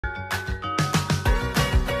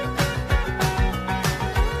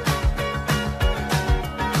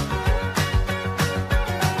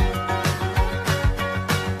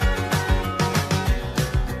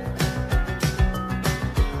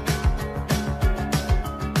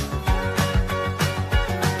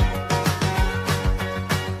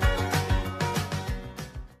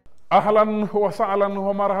Ahlan wa sahlan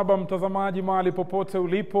wa marhaba mtazamaji mahali popote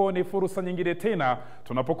ulipo, ni fursa nyingine tena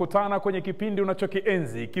tunapokutana kwenye kipindi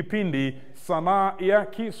unachokienzi, kipindi Sanaa ya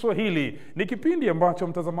Kiswahili. Ni kipindi ambacho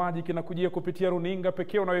mtazamaji kinakujia kupitia runinga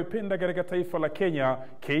pekee unayopenda katika taifa la Kenya,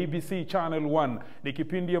 KBC Channel 1. Ni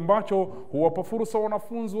kipindi ambacho huwapa fursa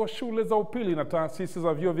wanafunzi wa shule za upili na taasisi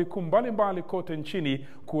za vyuo vikuu mbalimbali kote nchini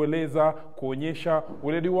kuonyesha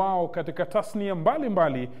weledi wao katika tasnia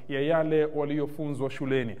mbalimbali ya yale waliofunzwa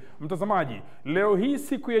shuleni. Mtazamaji, leo hii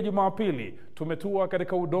siku ya Jumapili tumetua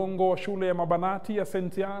katika udongo wa shule ya mabanati ya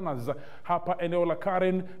St. Anna's hapa eneo la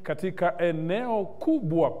Karen, katika eneo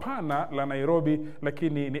kubwa pana la Nairobi,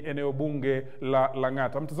 lakini ni eneo bunge la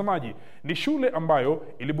Lang'ata. Mtazamaji, ni shule ambayo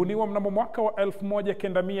ilibuniwa mnamo mwaka wa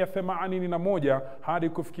 1981 hadi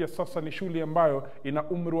kufikia sasa ni shule ambayo ina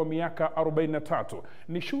umri wa miaka 43.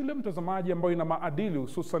 Ni shule mtazamaji ambayo ina maadili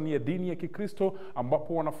hususan ya dini ya Kikristo,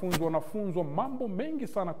 ambapo wanafunzwa mambo mengi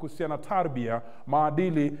sana kuhusiana na tarbia,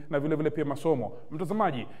 maadili na vile vile pia masomo.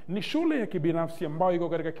 Mtazamaji, ni shule ya kibinafsi ambayo iko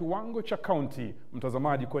katika kiwango cha county.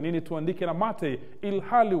 Mtazamaji, kwa nini tuandike na mate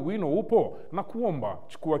ilhali wino upo? Na kuomba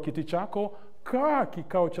chukua kiti chako, kaa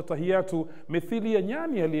kikao cha tahiyatu, mithili ya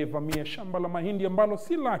nyani aliyevamia shamba la mahindi ambalo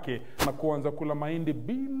si lake na kuanza kula mahindi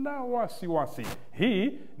bila wasiwasi.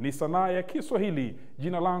 Hii ni Sanaa ya Kiswahili.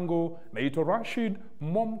 Jina langu naitwa Rashid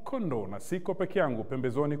Momkondo na siko peke yangu,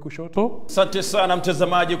 pembezoni kushoto. Asante sana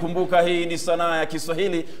mtazamaji, kumbuka hii ni Sanaa ya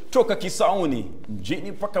Kiswahili toka Kisauni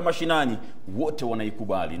mjini mpaka mashinani, wote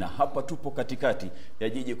wanaikubali. Na hapa tupo katikati ya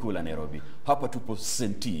jiji kuu la Nairobi. Hapa tupo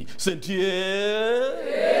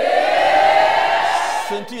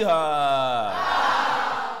Sentiha.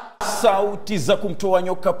 Sauti za kumtoa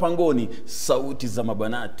nyoka pangoni, sauti za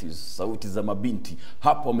mabanati, sauti za mabinti.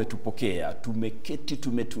 Hapa wametupokea, tumeketi,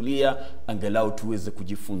 tumetulia, angalau tuweze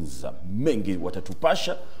kujifunza mengi.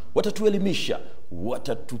 Watatupasha, watatuelimisha,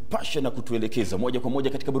 watatupasha na kutuelekeza moja kwa moja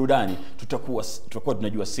katika burudani. Tutakuwa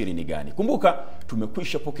tunajua siri ni gani. Kumbuka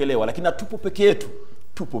tumekwisha pokelewa, lakini hatupo peke yetu,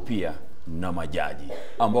 tupo pia na majaji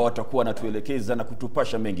ambao watakuwa natuelekeza na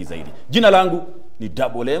kutupasha mengi zaidi. Jina langu ni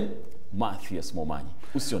Double M Mathias Momanyi.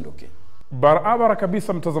 Usiondoke. Barabara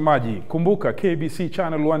kabisa mtazamaji. Kumbuka KBC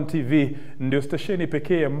Channel 1 TV ndio stesheni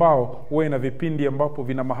pekee ambao huwa ina vipindi ambapo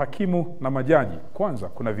vina mahakimu na majaji. Kwanza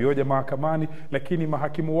kuna vioja mahakamani, lakini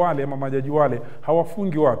mahakimu wale ama majaji wale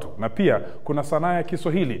hawafungi watu. Na pia kuna Sanaa ya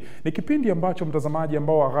Kiswahili. Ni kipindi ambacho mtazamaji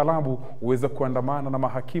ambao aghalabu huweza kuandamana na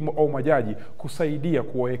mahakimu au majaji kusaidia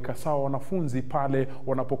kuwaweka sawa wanafunzi pale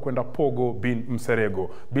wanapokwenda pogo bin mserego.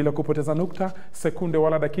 Bila kupoteza nukta, sekunde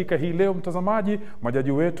wala dakika, hii leo mtazamaji,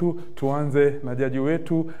 majaji wetu, tuanze na jaji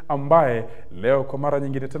wetu ambaye leo kwa mara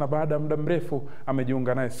nyingine tena baada ya muda mrefu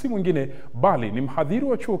amejiunga naye, si mwingine bali ni mhadhiri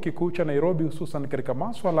wa chuo kikuu cha Nairobi hususan katika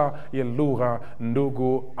masuala ya lugha,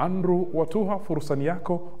 ndugu Andrew Watuha. Fursani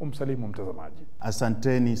yako umsalimu mtazamaji.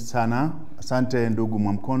 Asanteni sana. Asante ndugu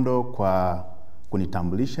Mwamkondo kwa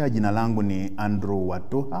kunitambulisha. Jina langu ni Andrew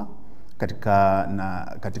Watuha.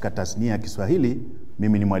 Katika tasnia ya Kiswahili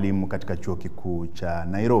mimi ni mwalimu katika chuo kikuu cha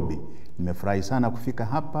Nairobi. Nimefurahi sana kufika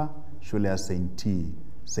hapa shule ya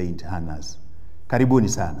St. Anna's. Karibuni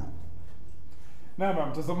sana. Naam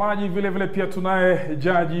mtazamaji, vile vile pia tunaye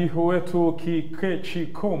jaji wetu Kikechi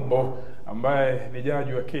Kombo ambaye ni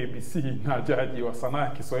jaji wa KBC na jaji wa Sanaa ya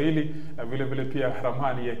Kiswahili, na vile vile pia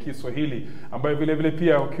ramani ya Kiswahili, ambaye vile vile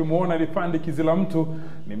pia ukimuona lipandi kizila mtu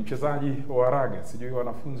ni mchezaji wa raga. Sijui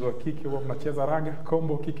wanafunzi wa kike wao mnacheza raga.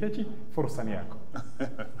 Kombo, Kikechi, fursa ni yako.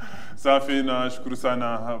 Safi, na shukuru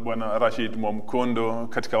sana bwana Rashid Momkondo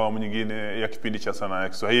katika awamu nyingine ya kipindi cha Sanaa ya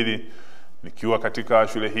Kiswahili, nikiwa katika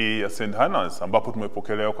shule hii ya St. Anna's ambapo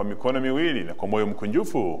tumepokelewa kwa mikono miwili na kwa moyo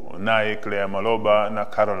mkunjufu naye Claire Maloba na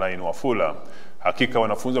Caroline Wafula. Hakika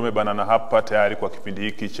wanafunzi wamebanana hapa tayari kwa kipindi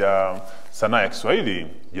hiki cha Sanaa ya Kiswahili.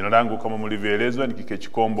 Jina langu kama mlivyoelezwa ni Kikechi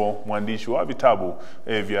Kombo, mwandishi wa vitabu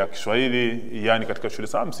vya Kiswahili, yani katika shule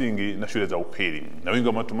za msingi na shule za upili. Na wingi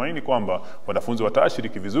wa matumaini kwamba wanafunzi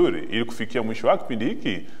watashiriki vizuri ili kufikia mwisho wa kipindi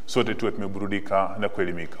hiki sote tuwe tumeburudika na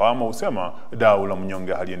kuelimika. Wama usema dau la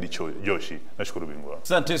mnyonge haliendi joshi. Nashukuru bingwa.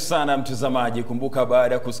 Asante sana mtazamaji. Kumbuka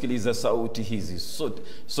baada ya kusikiliza sauti hizi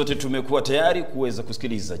sote tumekuwa tayari kuweza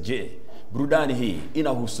kusikiliza. Je, burudani hii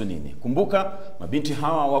inahusu nini? Kumbuka mabinti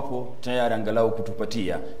hawa wapo tayari angalau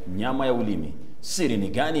kutupatia nyama ya ulimi. Siri ni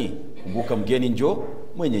gani? Kumbuka mgeni njoo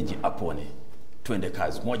mwenyeji apone. Twende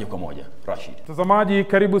kazi moja kwa moja. Rashid. Mtazamaji,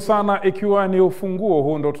 karibu sana. Ikiwa ni ufunguo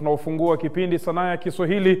huu ndo tunaofungua kipindi Sanaa ya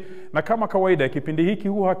Kiswahili, na kama kawaida kipindi hiki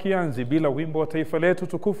huwa hakianzi bila wimbo wa taifa letu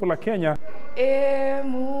tukufu la Kenya.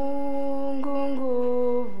 Mungu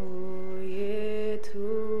nguvu yetu,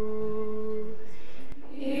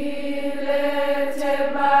 ilete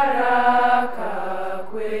baraka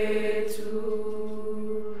kwetu.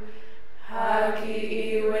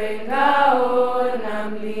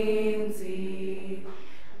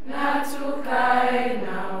 tukae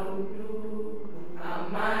na udugu,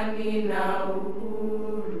 amani na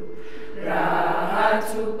uhuru, raha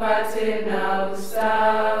tupate na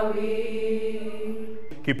ustawi.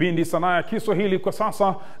 Kipindi Sanaa ya Kiswahili kwa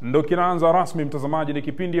sasa ndo kinaanza rasmi mtazamaji. Ni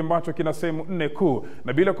kipindi ambacho kina sehemu 4 kuu,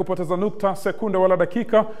 na bila kupoteza nukta, sekunde wala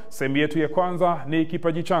dakika, sehemu yetu ya kwanza ni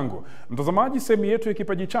kipaji changu. Mtazamaji, sehemu yetu ya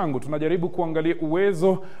kipaji changu tunajaribu kuangalia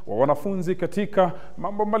uwezo wa wanafunzi katika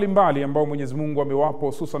mambo mbalimbali ambao Mwenyezi Mungu amewapa,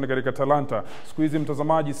 hususan katika talanta. Siku hizi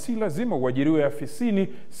mtazamaji, si lazima uajiriwe afisini,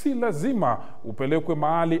 si lazima upelekwe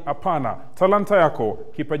mahali, hapana. Talanta yako,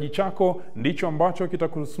 kipaji chako ndicho ambacho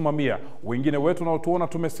kitakusimamia. Wengine wetu na tuona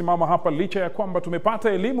tumesimama hapa licha ya kwamba tumepata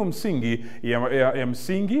elimu msingi ya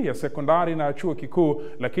msingi ya sekondari na chuo kikuu,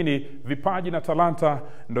 lakini vipaji na talanta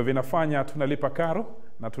ndo vinafanya tunalipa karo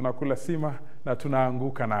na tunakula sima na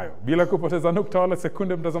tunaanguka nayo. Bila kupoteza nukta wala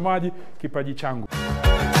sekunde mtazamaji, kipaji changu.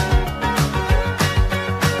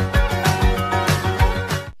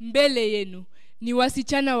 Mbele yenu ni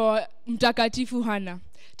wasichana wa Mtakatifu Hana,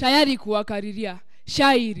 tayari kuwakariria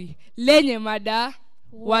shairi lenye mada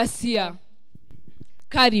wasia.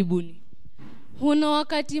 Karibuni. Huna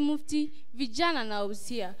wakati mufti, vijana na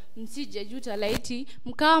usia, msije juta laiti,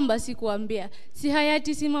 mkaamba sikuambia, si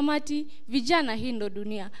hayati si mamati, vijana hii ndo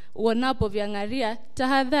dunia, uonapo vyangaria,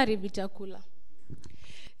 tahadhari vitakula.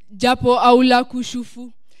 Japo aula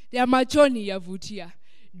kushufu, ya machoni yavutia,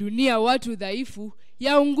 dunia watu dhaifu,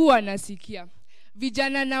 yaungua nasikia,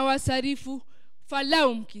 vijana na wasarifu,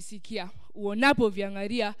 falau mkisikia, uonapo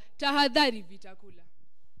vyangaria, tahadhari vitakula.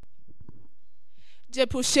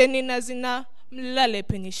 Jepusheni na zina, mlale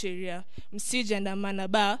penye sheria, msije andamana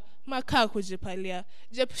ba, makaa kujipalia.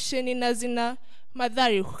 Jepusheni na zina,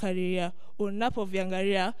 madhari kukariria, unapo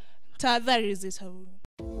vyangaria, tahadhari zitavuna.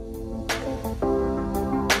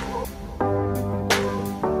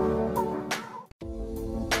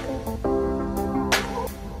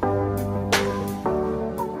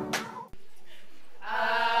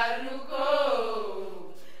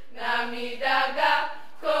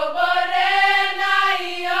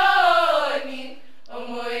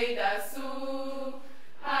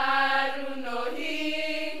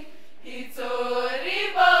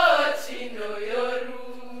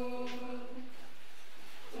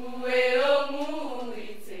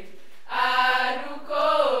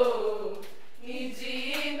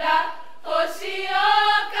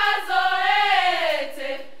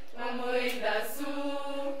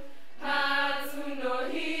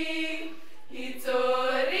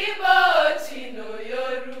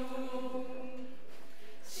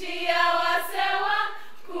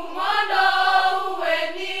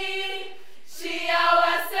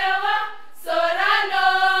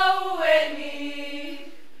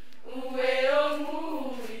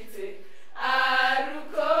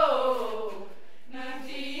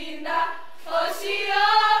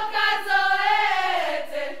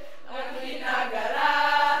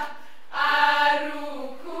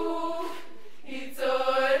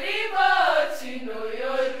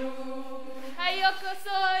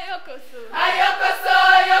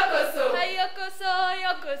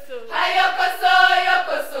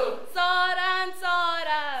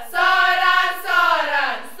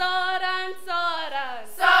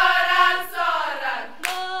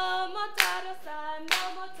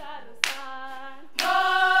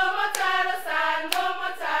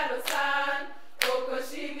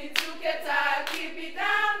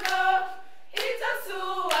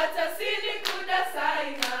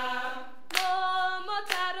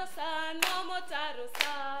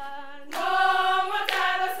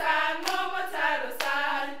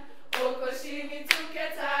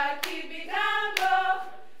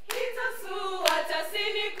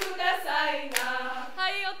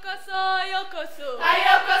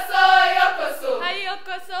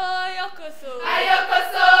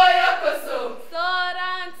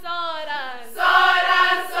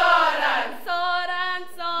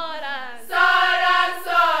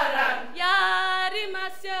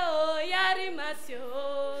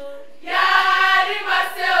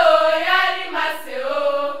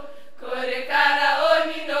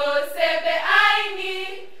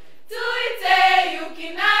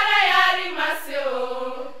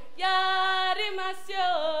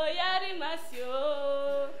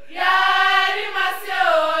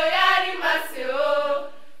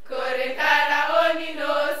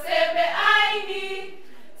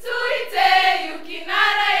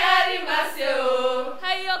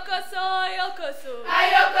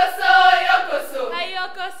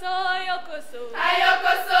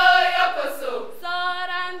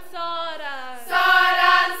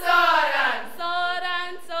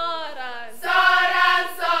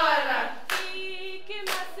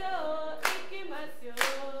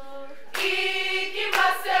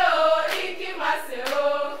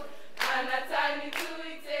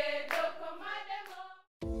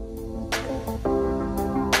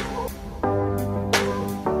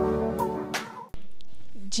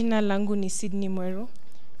 Jina langu ni Sydney Mweru.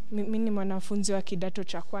 Mimi ni mwanafunzi wa kidato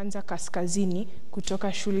cha kwanza kaskazini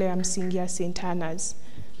kutoka shule ya msingi ya St. Hannah's.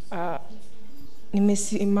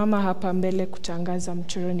 Nimesimama hapa mbele kutangaza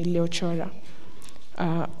mchoro niliochora.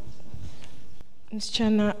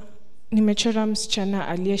 Nimechora msichana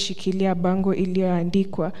aliyeshikilia bango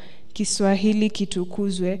iliyoandikwa Kiswahili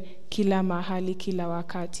kitukuzwe kila mahali kila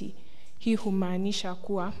wakati. Hii humaanisha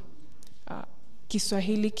kuwa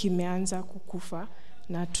Kiswahili kimeanza kukufa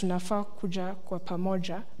na tunafaa kuja kwa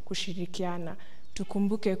pamoja kushirikiana.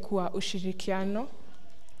 Tukumbuke kuwa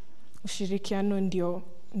ushirikiano ndio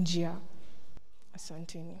njia.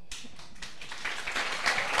 Asanteni.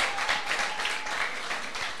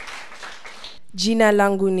 Jina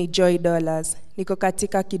langu ni Joy Dollars. Niko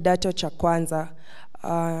katika kidato cha kwanza.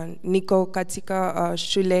 Niko katika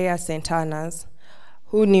shule ya St. Hannah's.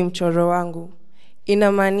 Huu ni mchoro wangu.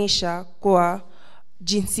 Inamaanisha kuwa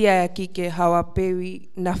jinsia ya kike hawapewi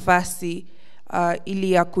nafasi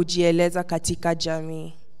ili ya kujieleza katika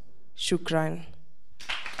jamii. Shukran.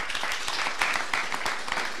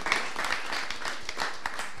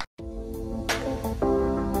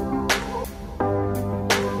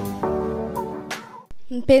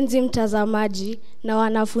 Mpenzi mtazamaji na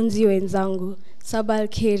wanafunzi wenzangu, Sabal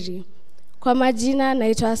Kheri. Kwa majina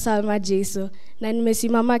naitwa Salma Jaiso na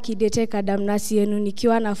nimesimama kidete kadamnasi yenu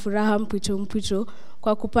nikiwa na furaha mpwito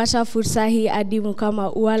kwa kupata fursa hii adimu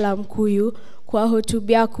kama ua la mkuyu kwa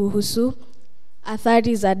hotubia kuhusu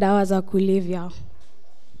athari za dawa za kulevya.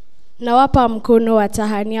 Nawapa mkono wa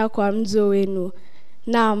tahania kwa mzo wenu.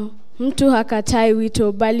 Naam, mtu hakatai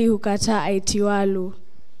wito bali hukataa aitiwalu.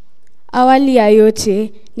 Awali ya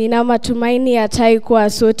yote, nina matumaini ya tai kuwa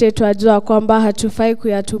sote twajua kwamba hatufai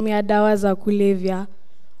kuyatumia dawa za kulevya.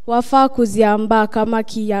 Wafaa kuziambaa kama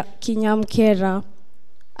kinyamkera.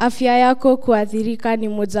 Afya yako kuathirika ni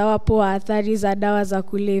mojawapo wa athari za dawa za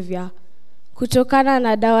kulevya. Kutokana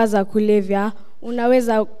na dawa za kulevya,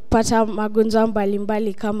 unaweza kupata magonjwa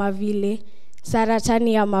mbalimbali kama vile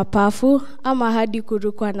saratani ya mapafu ama hadi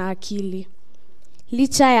kurukwa na akili.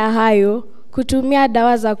 Licha ya hayo, kutumia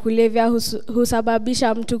dawa za kulevya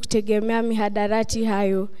husababisha mtu kutegemea mihadarati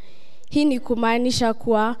hayo. Hii ni kumaanisha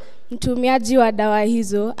kuwa mtumiaji wa dawa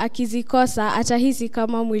hizo akizikosa atahisi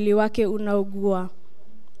kama mwili wake unaugua.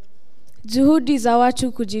 Juhudi za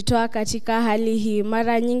watu kujitoa katika hali hii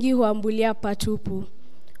mara nyingi huambulia patupu.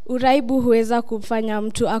 Uraibu huweza kumfanya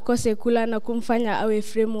mtu akose kula na kumfanya awe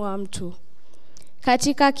fremu wa mtu.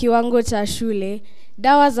 Katika kiwango cha shule,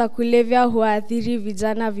 dawa za kulevya huathiri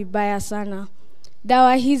vijana vibaya sana.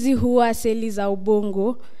 Dawa hizi huua seli za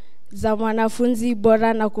ubongo za mwanafunzi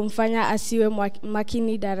bora na kumfanya asiwe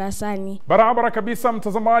makini darasani. Barabara kabisa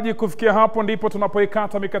mtazamaji, kufikia hapo ndipo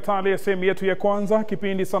tunapoikata mikatale ya sehemu yetu ya kwanza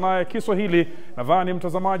kipindi Sanaa ya Kiswahili. Nadhani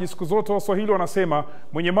mtazamaji, siku zote Waswahili wanasema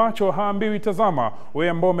mwenye macho haambiwi tazama. Wewe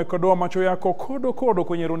ambao umekodoa macho yako kodo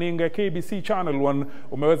kwenye runinga ya KBC Channel 1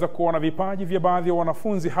 umeweza kuona vipaji vya baadhi ya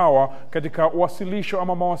wanafunzi hawa katika wasilisho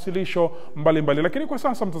ama mawasilisho mbalimbali. Lakini kwa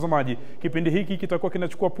sasa mtazamaji, kipindi hiki kitakuwa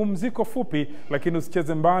kinachukua pumziko fupi, lakini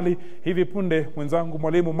usicheze mbali. Hivi punde mwenzangu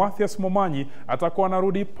mwalimu Mathias Momanyi atakuwa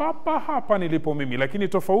anarudi papa hapa nilipo mimi, lakini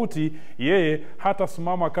tofauti yeye hata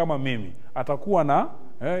simama kama mimi. Atakuwa na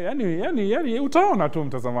yani utaona tu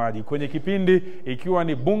mtazamaji kwenye kipindi, ikiwa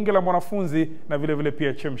ni bunge la mwanafunzi na vile vile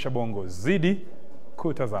pia chemsha bongo. Zidi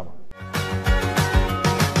kutazama.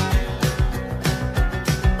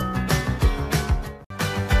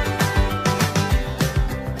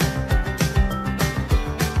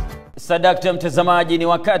 Sadakta mtazamaji, ni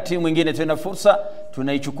wakati mwingine tena fursa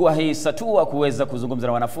tunaichukua hii satua kuweza kuzungumza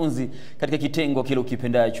na wanafunzi katika kitengo kile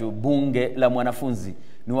ukipendacho bunge la mwanafunzi.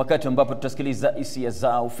 Ni wakati ambapo tutasikiliza hisia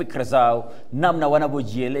zao, fikra zao, namna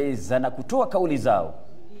wanavyojieleza na kutoa kauli zao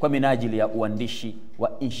kwa minajili ya uandishi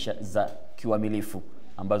wa insha za kiuamilifu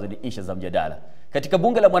ambazo ni insha za mjadala. Katika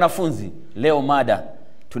bunge la mwanafunzi leo mada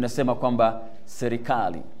tunasema kwamba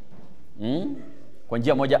serikali kwa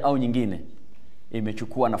njia moja au nyingine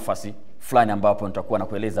imechukua nafasi fulani ambapo nitakuwa na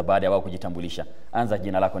kueleza baada ya wao kujitambulisha. Anza,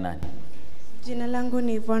 jina lako nani? Jina langu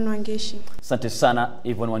ni Yvonne Wangeshi. Asante sana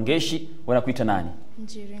Yvonne Wangeshi. Wanakuita nani?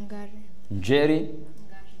 Njeri Ngari. Njeri.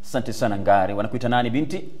 Asante sana Ngari. Wanakuita nani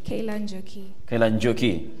binti? Kaila Njoki. Kaila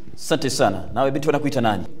Njoki. Asante sana. Nawe binti wanakuita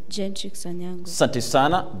nani? Jentrix Sanyango. Asante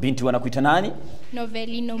sana. Binti wanakuita nani?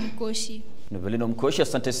 Novelino Mkoshi. Novelino Mkoshi.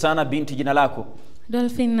 Asante sana binti, jina lako?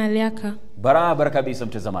 Dolphin Naliaka. Barabara kabisa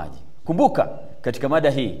mtazamaji. Kumbuka katika mada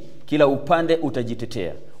hii kila upande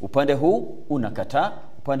utajitetea. Upande huu unakataa,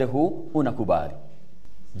 upande huu unakubali.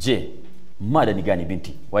 Je, mada ni gani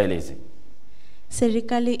binti? Waeleze.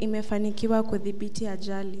 Serikali imefanikiwa kudhibiti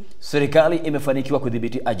ajali. Serikali imefanikiwa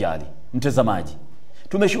kudhibiti ajali. Mtazamaji,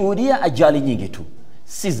 tumeshuhudia ajali nyingi tu.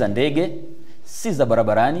 Si za ndege, si za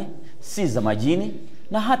barabarani, si za majini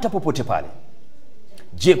na hata popote pale.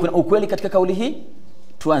 Je, kuna ukweli katika kauli hii?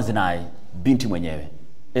 Tuanze naye binti mwenyewe.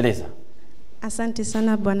 Eleza. Asante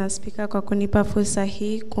sana Bwana Spika kwa kunipa fursa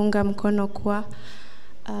hii kuunga mkono kwa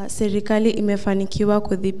serikali imefanikiwa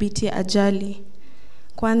kudhibiti ajali.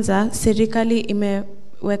 Kwanza, serikali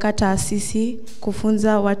imeweka taasisi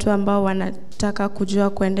kufunza watu ambao wanataka kujua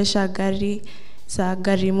kuendesha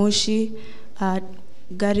gari moshi,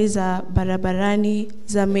 gari za barabarani,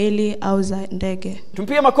 za meli au za ndege.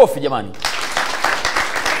 Tumpie makofi jamani.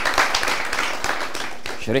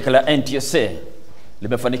 Shirika la NTSA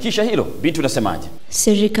limefanikisha hilo. Binti unasemaje?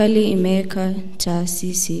 Serikali imeweka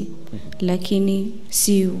taasisi lakini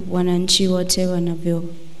si wananchi wote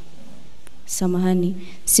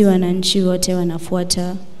si wananchi wote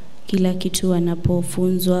wanafuata kila kitu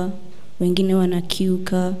wanapofunzwa, wengine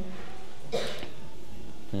wanakiuka.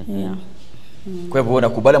 Yeah. Kwa hivyo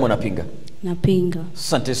unakubali ama unapinga? Napinga.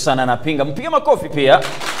 Asante sana, napinga. Mpige makofi pia.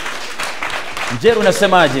 Njeru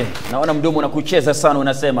unasemaje? Naona mdomo unakucheza sana,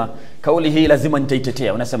 unasema kauli hii lazima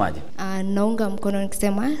nitaitetea. Unasemaje? Naunga mkono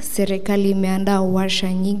nikisema serikali imeandaa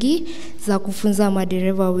warsha nyingi za kufunza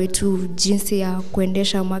madereva wetu jinsi ya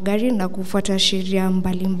kuendesha magari na kufuata sheria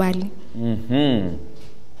mbalimbali.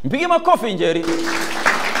 Mpige makofi Njeri.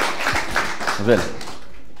 Vile.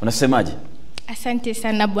 Unasemaje? Asante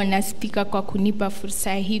sana Bwana Spika kwa kunipa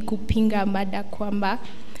fursa hii kupinga mada kwamba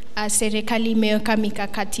serikali imeweka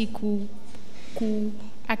mikakati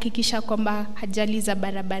kuhakikisha kwamba ajali za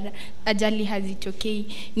barabara hazitokei.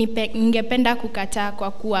 Ningependa kukataa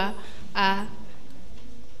kwa kuwa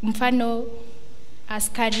mfano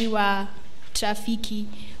askari wa trafiki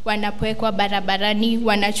wanapowekwa barabarani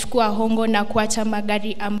wanachukua hongo na kuacha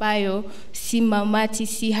magari ambayo si mamati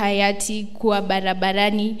si hayati kuwa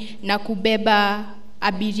barabarani na kubeba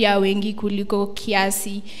abiria wengi kuliko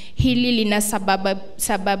kiasi. Hili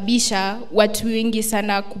linasababisha watu wengi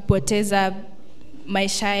sana kupoteza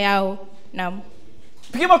maisha yao. Naam.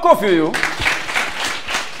 Piga makofi huyo.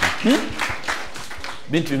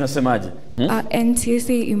 Binti unasemaje?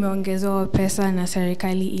 NTSA imeongezewa pesa na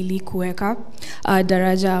serikali ili kuweka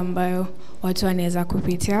daraja ambayo watu wanaweza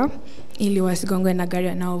kupitia ili wasigongwe na gari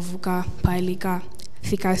yanayovuka pahali ka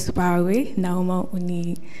Thika Superhighway. Naomba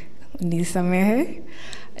unisamehe.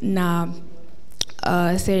 Na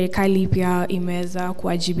serikali pia imeweza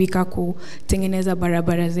kuwajibika kutengeneza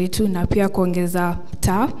barabara zetu na pia kuongeza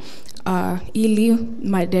taa ili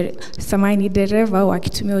dereva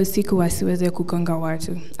wakitumia usiku wasiweze kugonga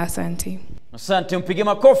watu. Asante. Asante, mpige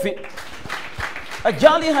makofi.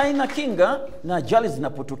 Ajali haina kinga, na ajali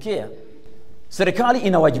zinapotokea serikali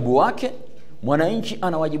ina wajibu wake, mwananchi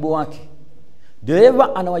ana wajibu wake,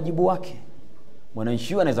 dereva ana wajibu wake.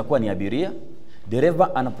 Mwananchi anaweza kuwa ni abiria,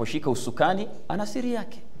 dereva anaposhika usukani ana siri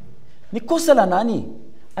yake. Ni kosa la nani?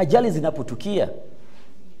 Ajali zinapotukia,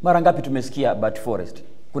 mara ngapi tumesikia Bad Forest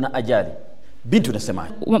kuna ajali? Binti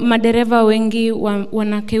unasemaje? Madereva wengi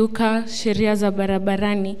wanakeuka sheria za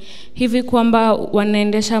barabarani hivi kwamba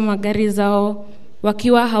wanaendesha magari zao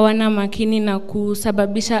wakiwa hawana makini na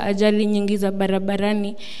kusababisha ajali nyingi za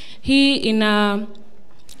barabarani. Hii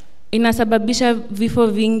inasababisha vifo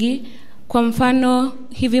vingi. Kwa mfano,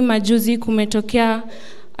 hivi majuzi kumetokea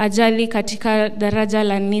ajali katika daraja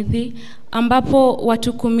la Nithi ambapo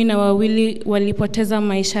watu 12 walipoteza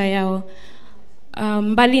maisha yao.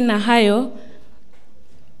 Mbali na hayo,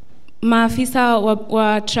 maafisa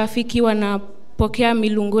wa trafiki wanapokea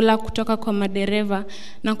milungula kutoka kwa madereva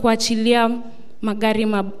na kuachilia magari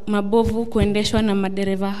mabovu kuendeshwa na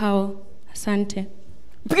madereva hao. Asante.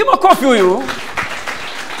 Mpige makofi huyu.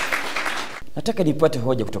 Nataka nipate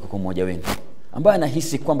hoja kutoka kwa mmoja wenu ambaye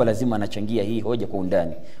anahisi kwamba lazima anachangia hii hoja kwa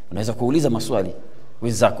undani. Unaweza kuuliza maswali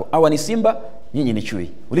wenzako. Hawa ni simba, nyinyi ni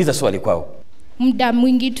chui. Uliza swali kwao. Muda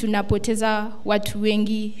mwingi tunapoteza watu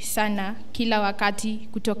wengi sana kila wakati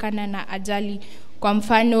kutokana na ajali. Kwa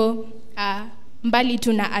mfano, mbali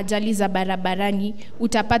tuna ajali za barabarani,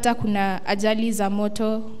 utapata kuna ajali za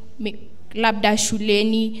moto labda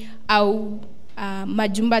shuleni au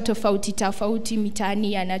majumba tofauti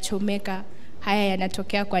mitaani yanachomeka. Haya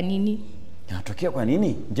yanatokea kwa nini? Yanatokea kwa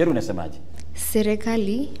nini? Njeru unasemaje?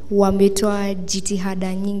 Serikali wametoa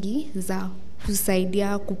jitihada nyingi za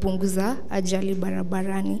kusaidia kupunguza ajali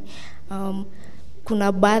barabarani.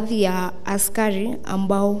 Kuna baadhi ya askari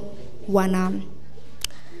ambao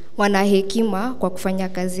wana hekima kwa kufanya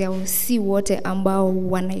kazi yao, si wote ambao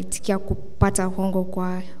wanaitikia kupata hongo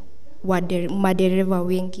kwa madereva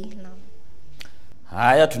wengi.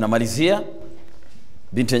 Haya, tunamalizia.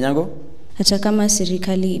 Binti Nyango. Hata kama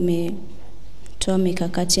serikali imetoa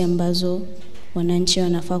mikakati ambazo wananchi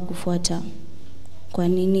wanafaa kufuata, kwa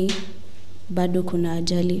nini bado kuna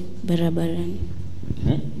ajali barabarani?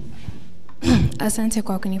 Asante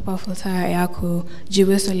kwa kunipa fursa ya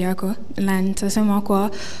kujibu swali yako, na nitasema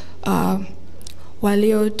kwa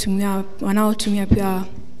wanaotumia pia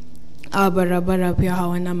barabara pia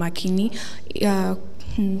hawana makini.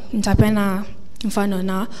 Nitapena mfano,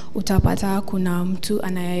 na utapata kuna mtu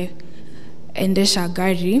anayeendesha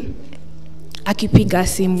gari akipiga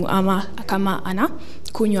simu ama kama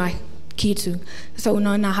anakunywa kitu. Sasa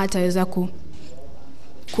unaona hataweza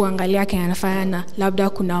kuangalia kile anafanya, na labda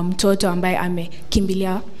kuna mtoto ambaye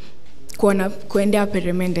amekimbilia kuendea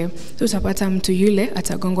peremende. So utapata mtu yule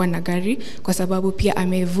atagongwa na gari kwa sababu pia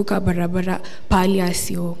amevuka barabara pahali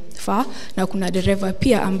asiyofaa, na kuna dereva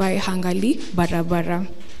pia ambaye haangalii barabara.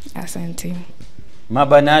 Asante.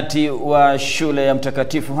 Mabanati wa shule ya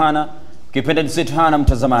Mtakatifu Hana, kipenda ni St. Hana,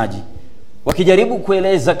 mtazamaji, wakijaribu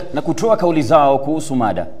kueleza na kutoa kauli zao kuhusu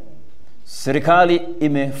mada. Serikali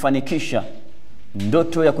imefanikisha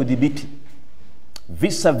ndoto ya kudhibiti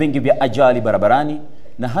visa vingi vya ajali barabarani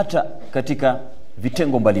na hata katika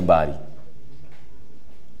vitengo mbalimbali.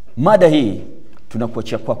 Mada hii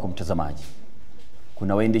tunakuachia kwako mtazamaji.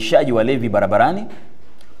 Kuna waendeshaji walevi barabarani,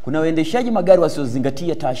 kuna waendeshaji magari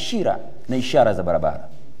wasiozingatia taashira na ishara za barabara.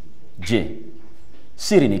 Je,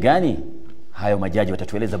 siri ni gani? Hayo majaji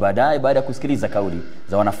watatueleza baadaye baada ya kusikiliza kauli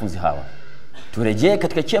za wanafunzi hawa. Turejee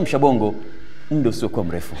katika Chemsha Bongo muda usiokuwa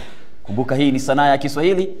mrefu. Kumbuka hii ni Sanaa ya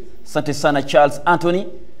Kiswahili. Asante sana Charles Anthony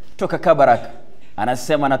toka Kabarak.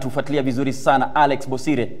 Anasema anatufuatilia vizuri sana. Alex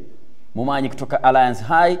Bosire Mumanyi kutoka Alliance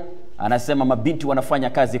High anasema mabinti wanafanya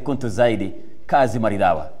kazi kuntu zaidi, kazi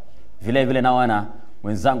maridhawa. Vile vile naona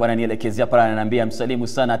wenzangu ananielekezea pale, ananiambia msalimu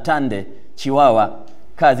sana Tande Chiwawa,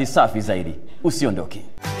 kazi safi zaidi. Usiondoke.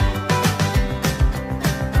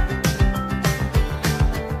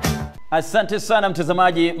 Asante sana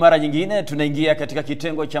mtazamaji, mara nyingine tunaingia katika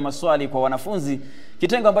kitengo cha maswali kwa wanafunzi,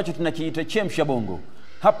 kitengo ambacho tunakiita Chemsha Bongo.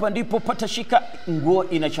 Hapa ndipo patashika nguo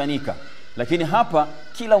inachanika, lakini hapa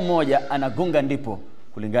kila mmoja anagonga ndipo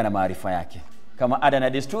kulingana na maarifa yake. Kama ada na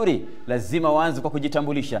desturi, lazima waanze kwa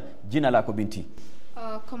kujitambulisha. Jina lako binti?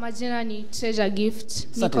 Kwa majina ni Treasure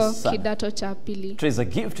Gift, niko kidato cha pili. Treasure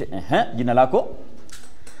Gift, jina lako?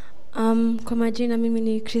 Kwa majina mimi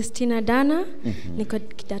ni Christina Dana, niko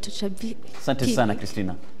kidato cha pili. Asante sana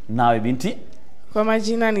Christina. Nawe binti? Kwa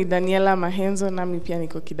majina ni Daniela Mahenzo, nami pia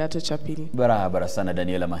niko kidato cha pili. Barabara sana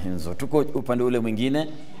Daniela Mahenzo. Tuko upande ule mwingine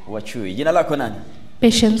wa chui. Jina lako nani?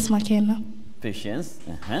 Patience Makena. Patience,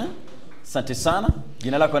 asante sana.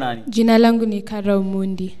 Jina lako nani? Jina langu ni Carol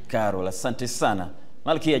Mundi. Carol, asante sana.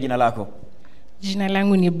 Malkia, jina lako? Jina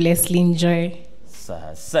langu ni Blesslyn Joy.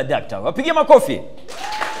 Sasa dakta, wapige makofi.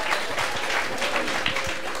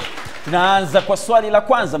 Tunaanza kwa swali la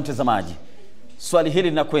kwanza mtazamaji. Swali hili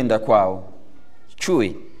linakwenda kwao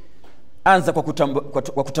chui. Anza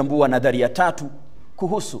kwa kutambua nadharia 3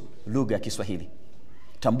 kuhusu lugha ya Kiswahili.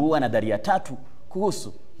 Tambua nadharia 3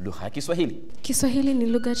 kuhusu lugha ya Kiswahili. Kiswahili ni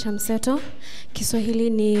lugha cha mseto. Kiswahili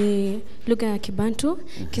ni lugha ya Kibantu.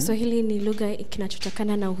 Kiswahili ni lugha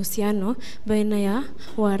kinachotokana na uhusiano baina ya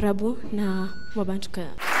Waarabu na Wabantu.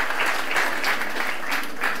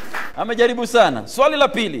 Amejaribu sana. Swali la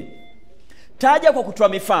pili. Taja kwa kutoa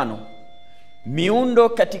mifano miundo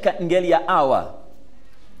katika ngeli ya awa.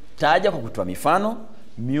 Taja kwa kutoa mifano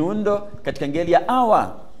miundo katika ngeli ya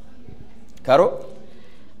awa. Karo?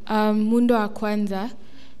 Muundo wa kwanza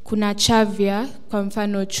kuna chavya, kwa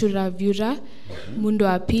mfano chura vyura. Muundo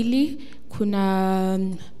wa pili kuna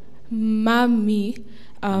mami,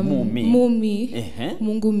 mumi,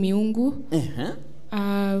 mungu miungu.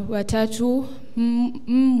 Watatu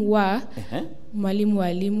mwa, mwalimu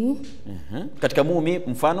walimu. Katika mumi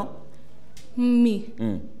mfano? Mmi.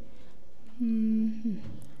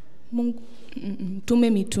 Mtume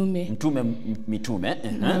mitume. Mtume mitume.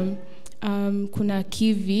 Kuna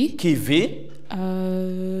kivi. Kivi.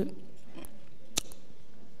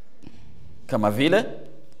 Kama vile?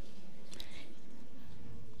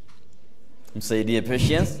 Msaidie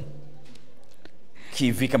Patience.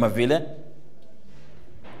 Kivi kama vile?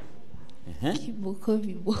 Kiboko,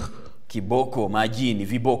 viboko. Kiboko, majini,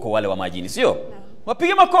 viboko wale wa majini, sio?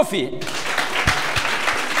 Wapige makofi.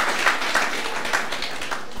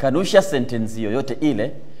 Kanusha sentensi yoyote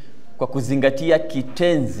ile kwa kuzingatia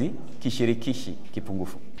kitenzi kishirikishi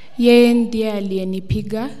kipungufu. Yeye ndiye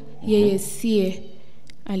aliyenipiga, yeye siye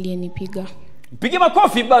aliyenipiga. Mpige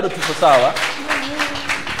makofi, bado tuko sawa.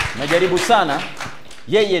 Najaribu sana.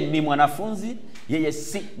 Yeye ni mwanafunzi, yeye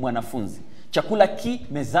si mwanafunzi. Chakula ki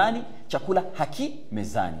mezani, chakula haki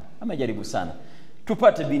mezani. Amejaribu sana.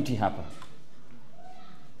 Tupate binti hapa.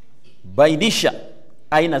 Bainisha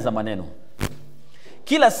aina za maneno.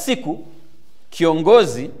 Kila siku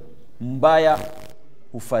kiongozi mbaya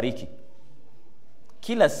hufariki.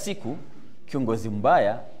 Kila siku kiongozi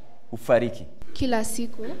mbaya hufariki. Kila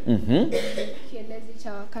siku. Kielezi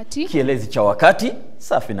cha wakati. Kielezi cha wakati.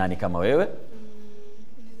 Safi, nani kama wewe?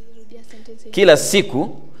 Kila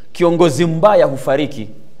siku kiongozi mbaya hufariki.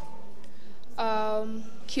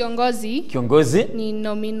 Kiongozi ni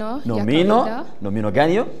nomino ya kawaida. Nomino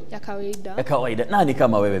gani hiyo? Ya kawaida. Ya kawaida. Nani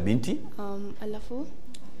kama wewe binti? Alafu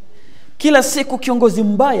kila siku kiongozi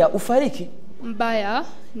mbaya hufariki. Mbaya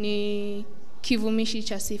ni kivumishi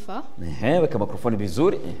cha sifa. Weka mikrofoni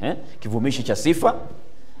vizuri. Kivumishi cha sifa.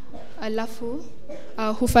 Alafu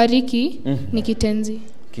hufariki ni kitenzi.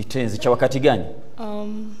 Kitenzi cha wakati gani?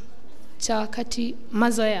 Cha wakati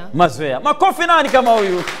mazoea. Mazoea. Makofi, nani kama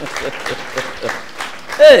huyu?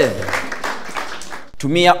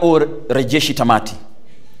 Tumia rejeshi tamati.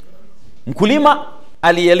 Mkulima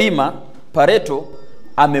aliyelima pareto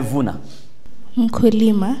amevuna.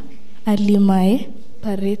 Mkulima alimae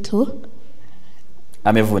pareto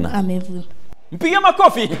amevuna. Mpige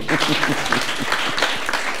makofi.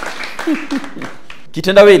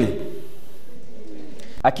 Kitendawili.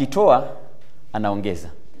 Akitoa anaongeza.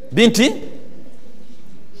 Binti?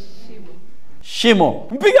 Shimo.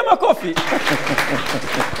 Mpige makofi.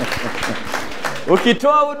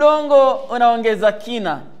 Ukitoa udongo unaongeza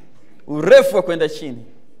kina, urefu wa kwenda chini.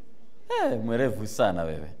 Mwerevu sana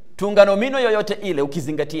wewe. Tunga nomino yoyote ile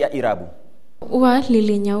ukizingatia irabu. Ua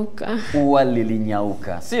lilinyauka. Ua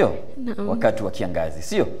lilinyauka, sio? Wakati wa kiangazi,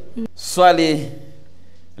 sio? Swali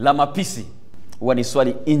la mapisi huwa ni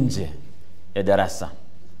swali nje ya darasa.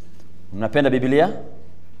 Unapenda Biblia?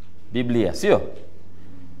 Biblia, sio?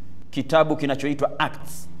 Kitabu kinachoitwa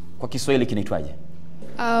Acts kwa Kiswahili kinaitwaje?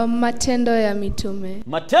 Matendo ya Mitume.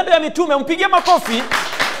 Matendo ya Mitume, mpigie makofi.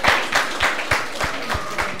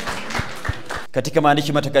 Katika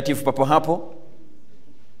maandishi matakatifu papo hapo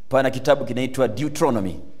pana kitabu kinaitwa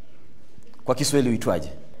Deuteronomy. Kwa Kiswahili huitwaje?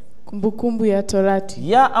 Kumbukumbu ya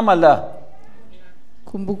Torati. Ya ama la?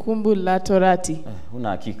 Kumbukumbu la Torati. Una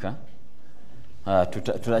hakika?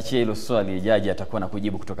 Tuachie hilo swali, jaji atakuwa na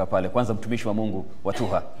kujibu kutoka pale. Kwanza mtumishi wa Mungu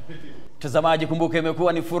Watuha. Mtazamaji, kumbuka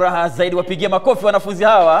imekuwa ni furaha zaidi, wapigie makofi wanafunzi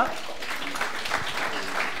hawa.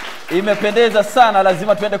 Imependeza sana,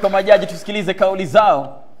 lazima tuende kwa majaji tusikilize kauli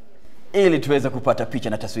zao ili tuweze kupata picha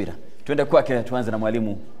na taswira. Tuende kwake, tuanze na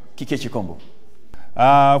mwalimu Kikechi Kombo.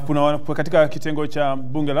 Kuna katika kitengo cha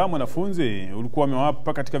bunge la mwanafunzi ulikuwa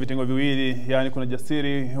umewapa katika vitengo viwili, yani kuna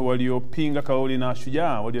jasiri waliopinga kauli na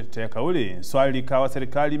shujaa waliotetea kauli. Swali likawa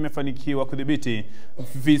serikali imefanikiwa kudhibiti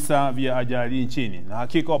visa vya ajali nchini, na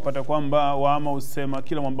hakika wapata kwamba wama usema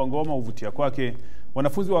kila mwamba ngoma uvutia kwake.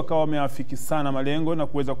 Wanafunzi wakawa wameafiki sana malengo na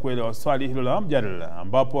kuweza kuelewa swali hilo la mjadala,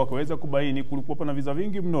 ambapo wakaweza kubaini kulikuwa na visa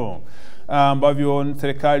vingi mno ambavyo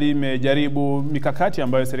serikali imejaribu mikakati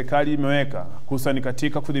ambayo serikali imeweka hususan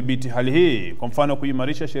katika kudhibiti hali hii. Kwa mfano,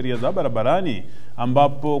 kuimarisha sheria za barabarani,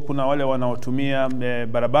 ambapo kuna wale wanaotumia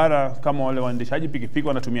barabara kama wale waendeshaji pikipiki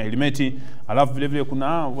wanatumia helmeti, alafu vile vile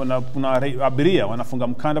kuna abiria wanafunga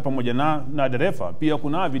mkanda pamoja na dereva. Pia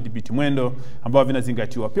kuna vidhibiti mwendo ambao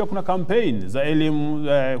vinazingatiwa. Pia kuna campaign za elimu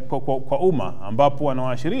kwa umma, ambapo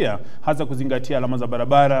wanawaashiria hasa kuzingatia alama za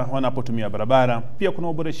barabara wanapotumia barabara. Pia kuna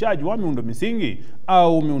uboreshaji wa miundo misingi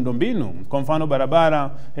au miundo mbinu. Kwa mfano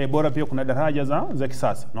barabara bora, pia kuna daraja za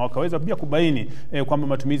kisasa, na wakaweza pia kubaini kwamba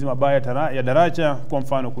matumizi mabaya ya daraja. Kwa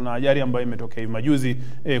mfano kuna ajali ambayo imetokea hivi majuzi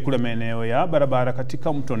kule maeneo ya barabara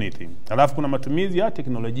katika mto Nithi. Alafu kuna matumizi ya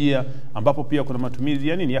teknolojia, ambapo pia kuna matumizi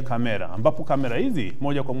ya kamera, ambapo kamera hizi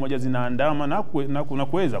moja kwa moja zinaandama na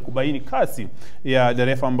kuweza kubaini kasi ya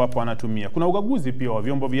dereva ambapo anatumia. Kuna ukaguzi pia wa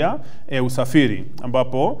vyombo vya usafiri,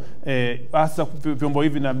 ambapo hasa vyombo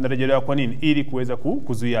hivi vinarejelewa kwa nini? Ili kuweza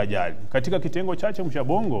kuzuia ajali. Katika kitengo chache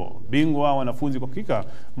mshabongo, bingwa wanafunzi kwa hakika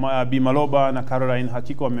Bi Maloba na Caroline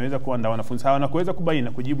hakika wameweza kuandaa wanafunzi hawa na kuweza kubaini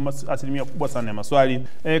na kujibu asilimia kubwa sana ya maswali.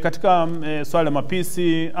 Katika swali la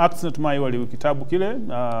mapisi Acts, natumai wale kitabu kile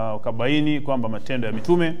ukabaini kwamba matendo ya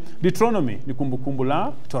mitume, Deuteronomy ni kumbukumbu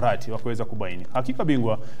la Torati, wakaweza kubaini. Hakika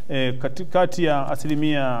bingwa katikati ya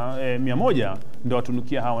asilimia 100 ndio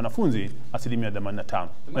watunukia hawa wanafunzi asilimia 85.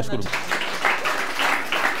 Nashukuru.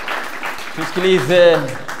 Tusikilize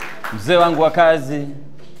mzee wangu wa kazi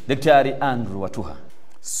Daktari Andrew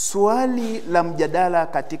Swali la mjadala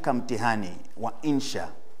katika mtihani wa insha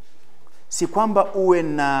si kwamba uwe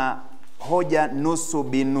na hoja nusu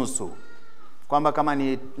binusu, kwamba kama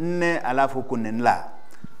ni 4 alafu kuna la.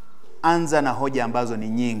 Anza na hoja ambazo ni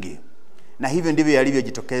nyingi, na hivyo ndivyo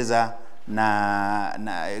yalivyojitokeza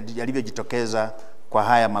yalivyojitokeza kwa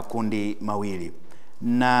haya makundi mawili.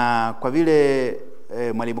 Na kwa vile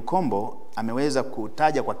Mwalimu Kombo ameweza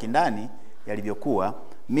kutaja kwa kindani yalivyokuwa,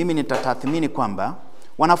 mimi nitatathmini kwamba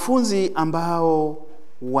wanafunzi ambao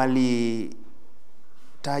walitaja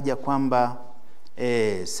kwamba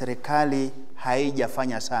serikali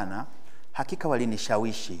haijafanya sana, hakika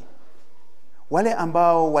walinishawishi. Wale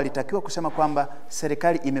ambao walitakiwa kusema kwamba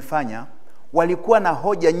serikali imefanya, walikuwa na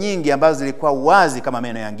hoja nyingi ambazo zilikuwa wazi kama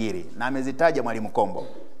meno ya ngiri, na amezitaja Mwalimu Kombo.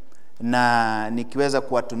 Na nikiweza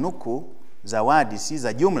kuwatunuku zawadi si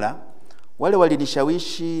za jumla, wale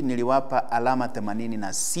walinishawishi niliwapa alama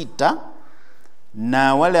 86,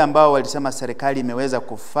 na wale ambao walisema serikali imeweza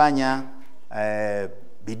kufanya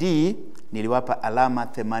bidii niliwapa alama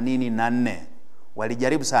 84.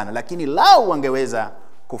 Walijaribu sana, lakini lao wangeweza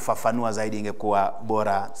kufafanua zaidi ingekuwa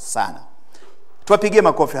bora sana. Tuwapigie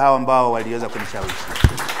makofi hawa ambao waliweza kunishawishi.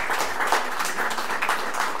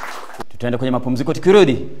 Tutaenda kwenye mapumziko,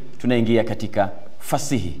 tukirudi tunaingia katika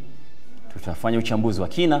fasihi. Tutafanya uchambuzi wa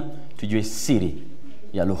kina, tujue siri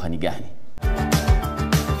ya lugha ni gani.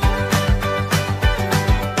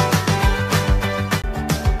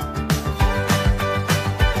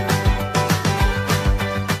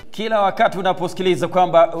 Kila wakati unaposikiliza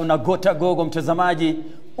kwamba unagota gogo mtazamaji,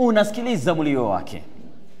 unasikiliza mlio wake.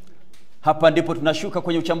 Hapa ndipo tunashuka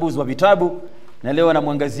kwenye uchambuzi wa vitabu, na leo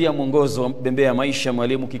anamwangazia mwongozo wa Bembea ya Maisha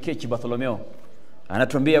Mwalimu Kikechi Bartholomeo.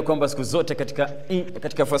 Anatuambia kwamba siku zote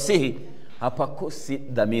katika fasihi hapakosi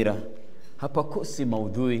dhamira, hapakosi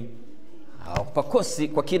maudhui, hapakosi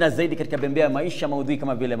kwa kina zaidi katika Bembea ya Maisha maudhui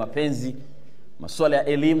kama vile mapenzi, masuala ya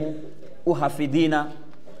elimu, uhafidhina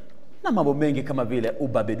na mambo mengi kama vile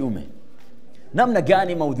ubabedume. Namna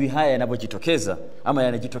gani maudhui haya yanapojitokeza ama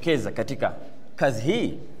yanajitokeza katika kazi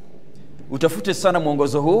hii? Utafute sana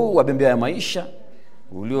mwongozo huu wa Bembea ya Maisha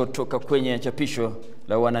uliotoka kwenye chapisho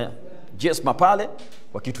la wana Jesma pale,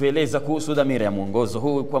 wakitueleza kuhusu dhamira ya mwongozo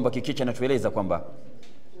huu, kwamba Kikechi anatueleza kwamba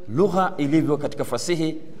lugha ilivyo katika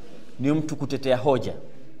fasihi ni mtu kutetea hoja.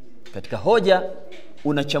 Katika hoja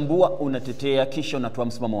unachambua, unatetea, kisha unatoa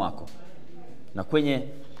msimamo wako. Na kwenye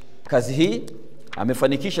kazi hii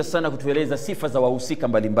amefanikisha sana kutueleza sifa za wahusika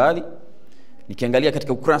mbalimbali. Nikiangalia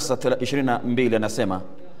katika ukurasa 22 anasema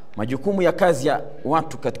majukumu ya kazi ya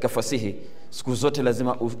watu katika fasihi siku zote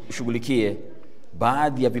lazima ushughulikie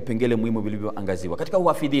baadhi ya vipengele muhimu vilivyoangaziwa. Katika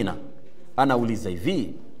uhafidhina anauliza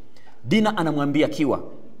hivi, Dina anamwambia Kiwa,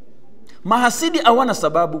 mahasidi hawana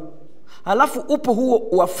sababu, halafu upo huo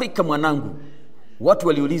Uafrika mwanangu. Watu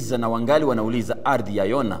waliuliza na wangali wanauliza, ardhi ya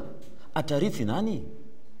Yona atarithi nani?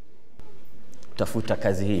 Tafuta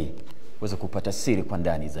kazi hii uweze kupata siri kwa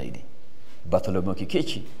ndani zaidi. Bartholomeo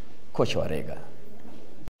Kikechi, kocha wa Rega.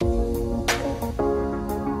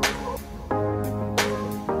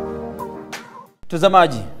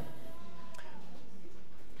 Mtazamaji,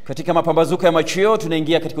 katika mapambazuko ya machweo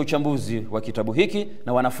tunaingia katika uchambuzi wa kitabu hiki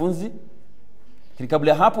na wanafunzi. Lakini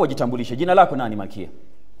kabla ya hapo wajitambulishe. Jina lako nani Malkia?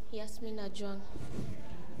 Yasmin Ajuang.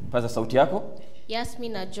 Paza sauti yako.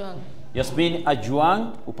 Yasmin Ajuang. Yasmin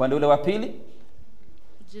Ajuang, upande ule wa pili.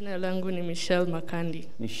 Jina langu ni Michelle Makandi.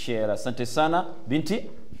 Michelle, asante sana. Binti?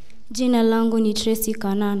 Jina langu ni Tracy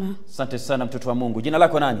Kanana. Asante sana mtoto wa Mungu. Jina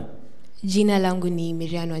lako nani? Jina langu ni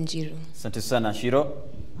Miriam Wanjiru. Asante sana. Shiro?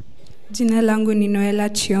 Jina langu ni Noela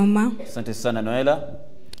Chioma. Asante sana Noela.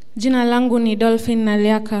 Jina langu ni Dolphin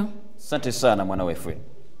Naliaka. Asante sana mwana wewe.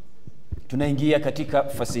 Tunaingia katika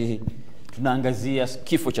fasihi. Tunaangazia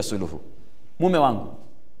kifo cha Suluhu. Mume wangu,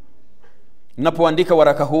 ninapoandika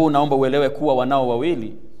waraka huu naomba uelewe kuwa wanao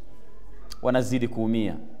wawili wanazidi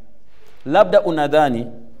kuumia. Labda unadhani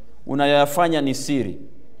unayafanya ni siri,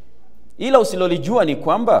 ila usilolijua ni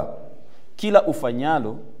kwamba kila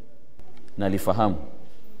ufanyalo nalifahamu.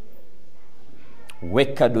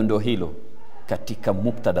 Weka dondo hilo katika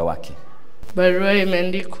muktadha wake. Barua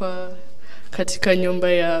imeandikwa katika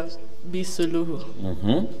nyumba ya Bi Suluhu.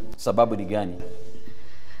 Sababu ni gani?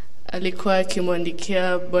 Alikuwa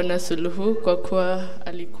akimwandikia Bwana Suluhu kwa kuwa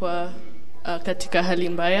alikuwa katika hali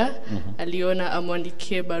mbaya. Aliona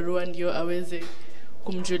amwandikie barua ndio aweze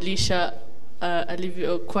kumjulisha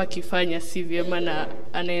alivyokuwa akifanya si vyema na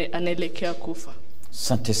anaelekea kufa.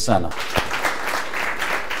 Asante sana.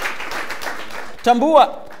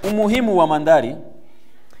 Tambua umuhimu wa mandhari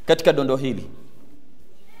katika dondo hili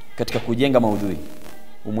katika kujenga maudhui.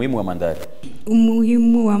 Umuhimu wa mandhari.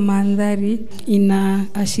 Umuhimu wa mandhari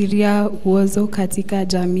inaashiria uozo katika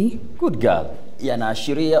jamii. Good girl.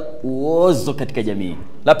 yanaashiria uozo katika jamii.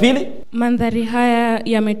 La pili, mandhari haya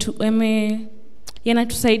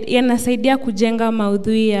yanasaidia kujenga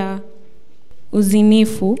maudhui ya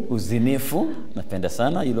uzinifu. Uzinifu, napenda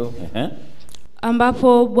sana hilo.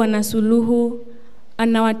 Ambapo Bwana Suluhu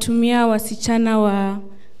anawatumia wasichana wa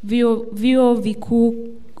vyuo vikuu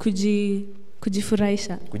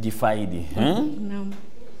kujifurahisha, kujifaidi. Naam.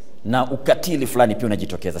 Na ukatili fulani pia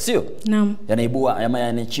unajitokeza, sio? Naam. Yanaibua ama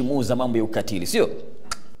yanachimuza mambo ya ukatili, sio?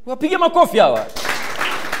 Wapige makofi hawa.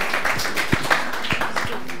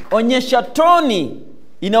 Onyesha toni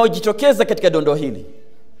inayojitokeza katika dondoo hili.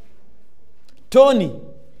 Toni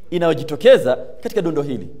inayojitokeza katika dondoo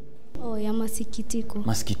hili. Ya masikitiko.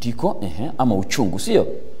 Masikitiko, ama uchungu, sio?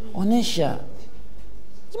 Onesha.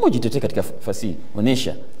 Simo jitetee katika fasihi.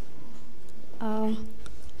 Onesha.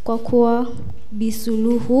 Kwa kuwa Bi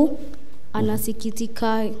Suluhu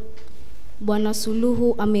anasikitika, Bwana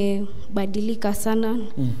Suluhu amebadilika sana,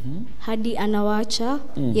 hadi anawaacha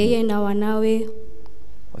yeye na wanawe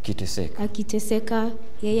akiteseka,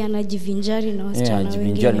 yeye anajivinjari na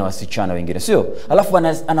wasichana wengine. Sio? Alafu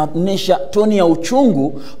anaonesha toni ya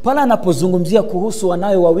uchungu pala anapozungumzia kuhusu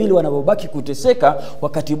wanawe wawili wanapobaki kuteseka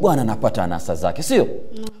wakati Bwana anapata anasa zake, sio?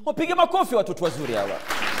 Wapige makofi watoto wazuri hawa.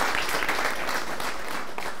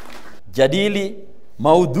 Jadili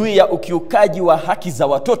maudhui ya ukiukaji wa haki za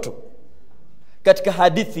watoto katika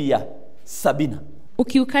hadithi ya Sabina.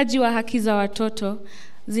 Ukiukaji wa haki za watoto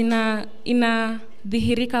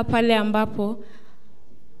inadhihirika pale ambapo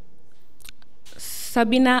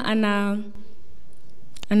Sabina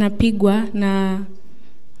anapigwa na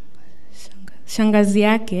shangazi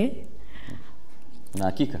yake. Na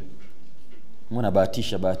hakika mbona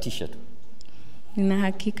bahatisha tu. Nina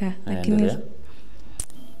hakika, lakini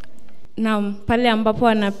naam, pale ambapo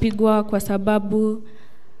anapigwa kwa sababu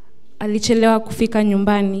alichelewa kufika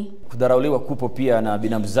nyumbani. Kudharauliwa kupo pia na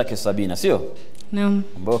binamu zake Sabina, sio? Naam.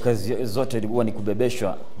 Ambao kazi zote ilikuwa ni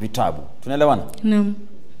kubebeshwa vitabu. Tunaelewana? Naam.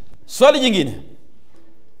 Swali jingine.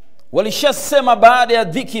 Walishasema baada ya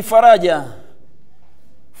dhiki faraja.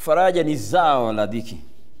 Faraja ni zao la dhiki.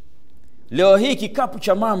 Leo hii kikapu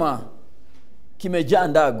cha mama kimejaa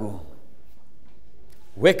ndagu.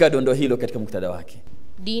 Weka dondo hilo katika muktadha wake.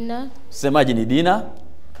 Dina. Semaji ni Dina.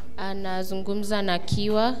 Anazungumza na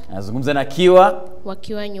Kiwa.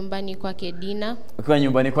 Wakiwa nyumbani kwake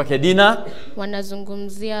Dina.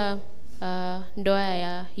 Wanazungumzia ndoa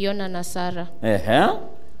ya Yona na Sara.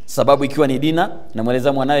 Sababu ikiwa ni Dina,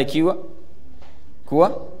 namweleza mwanawe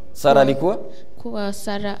kuwa Sara alikuwa? Kuwa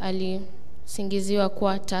Sara alisingiziwa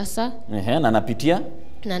kuwa tasa. Na anapitia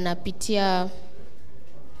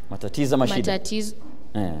matatizo.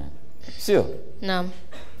 Sio? Naam.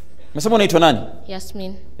 Umesema unaitwa nani?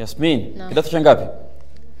 Yasmin. Kidato cha ngapi?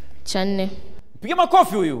 Cha 4. Piga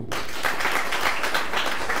makofi huyu.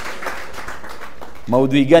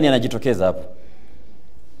 Maudhui gani yanajitokeza hapo?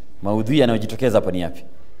 Maudhui yanayojitokeza hapa ni yapi?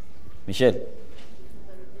 Michelle.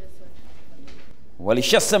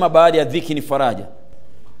 Walishasema baada ya dhiki ni faraja.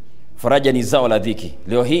 Faraja ni zao la dhiki.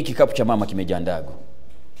 Leo hii kikapu cha mama kimejaa ndagu.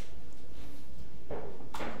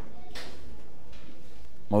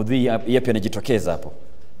 Maudhui yapi yanajitokeza hapo?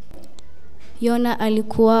 Yona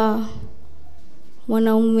alikuwa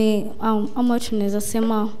mwanaume ama tunaweza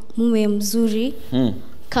sema mume mzuri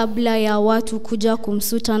kabla ya watu kuja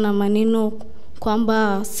kumsuta na maneno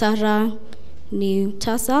kwamba Sara ni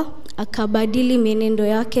tasa. Akabadili mienendo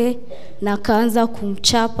yake na akaanza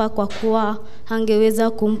kumchapa kwa kuwa hangeweza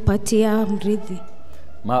kumpatia mrithi.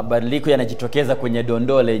 Mabadiliko yanajitokeza kwenye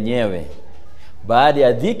dondoo lenyewe. Baada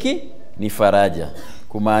ya dhiki ni faraja.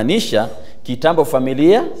 Kumaanisha kitambo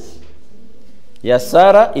familia ya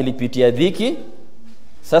Sara ilipitia dhiki,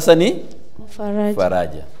 sasa ni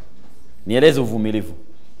faraja. Nieleze uvumilivu.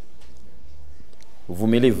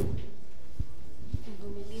 Uvumilivu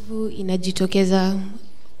inajitokeza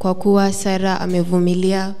kwa kuwa Sara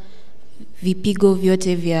amevumilia vipigo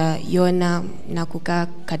vyote vya Yona na kukaa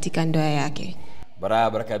katika ndoa yake.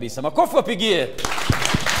 Barabara kabisa. Makofi wapigie.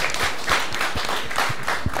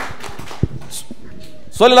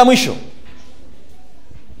 Swali la mwisho.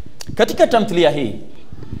 Katika tamthilia hii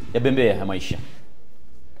ya Bembea ya Maisha,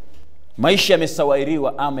 maisha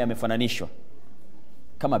yamesawairiwa ama yamefananishwa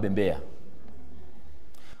kama bembea.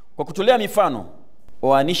 Kwa kutolea mifano,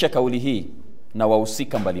 waanisha kauli hii na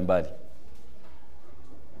wahusika mbalimbali.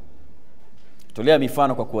 Tolea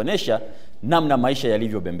mifano kwa kuonesha namna maisha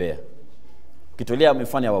yalivyo bembea. Ukitolea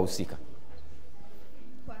mifano ya wahusika.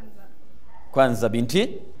 Kwanza binti.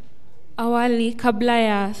 Awali kabla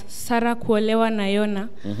ya Sara kuolewa na Yona,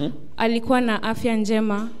 alikuwa na afya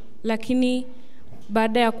njema, lakini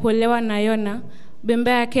baada ya kuolewa na Yona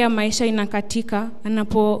bembea yake ya maisha inakatika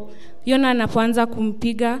Yona anapoanza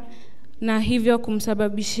kumpiga na hivyo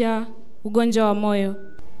kumsababishia ugonjwa wa moyo.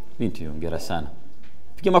 Binti, hongera sana.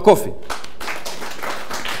 Piga makofi.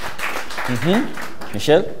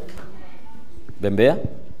 Michelle, bembea.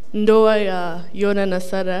 Ndoa ya Yona na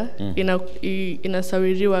Sara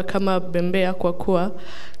inasawiriwa kama bembea kwa kuwa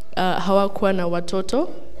hawakuwa na watoto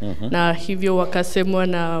na hivyo wakasemwa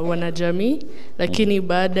na wanajamii, lakini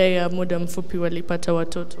baada ya muda mfupi walipata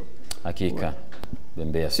watoto. Hakika.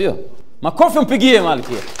 Bembea, sio? Makofi mpigie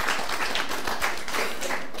Malkia.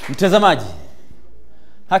 Mtazamaji,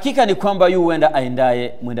 hakika ni kwamba yu huenda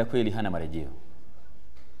aendaye mwenda kweli hana marejeo.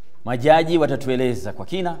 Majaji watatueleza kwa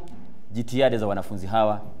kina jitihada za wanafunzi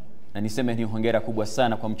hawa, na niseme ni hongera kubwa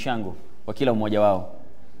sana kwa mchango wa kila mmoja wao.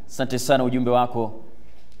 Asante sana. Ujumbe wako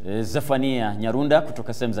Zefania Nyarunda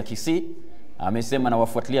kutoka sehemu za Kisii amesema na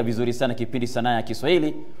wafuatilia vizuri sana kipindi Sanaa ya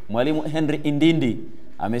Kiswahili. Mwalimu Henry Indindi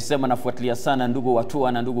amesema nafuatilia sana ndugu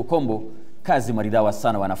Watua na ndugu Kombo, kazi maridhawa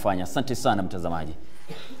sana wanafanya. Asante sana mtazamaji.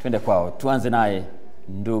 Twende kwao. Tuanze naye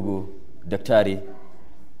ndugu Daktari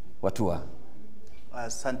Watua.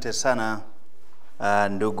 Asante sana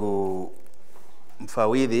ndugu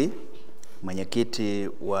mfawidhi, mwenyekiti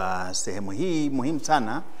wa sehemu hii muhimu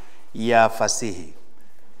sana ya fasihi.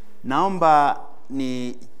 Naomba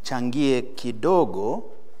nichangie kidogo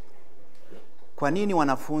kwa nini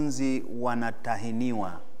wanafunzi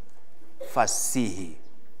wanatahiniwa fasihi.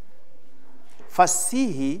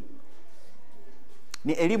 Fasihi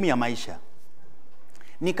ni elimu ya maisha.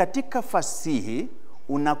 Ni katika fasihi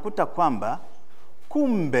unakuta kwamba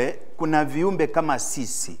kumbe kuna viumbe kama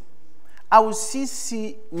sisi, au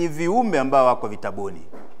sisi ni viumbe ambao wako vitabuni.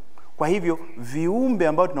 Kwa hivyo viumbe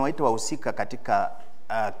ambao tunawaita wahusika katika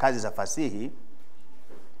kazi za fasihi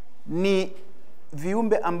ni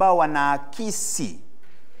viumbe ambao wanaakisi,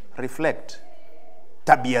 reflect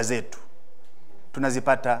tabia zetu,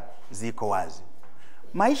 tunazipata ziko wazi.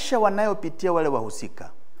 Maisha wanayopitia wale wahusika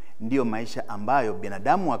ndio maisha ambayo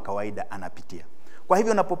binadamu wa kawaida anapitia. Kwa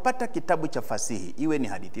hivyo unapopata kitabu cha fasihi, iwe ni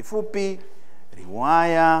hadithi fupi,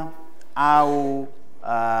 riwaya au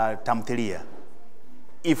tamthilia,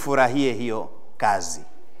 ifurahie hiyo kazi,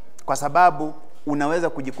 kwa sababu unaweza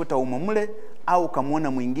kujikuta umo mle au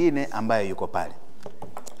kumuona mwingine ambaye yuko pale.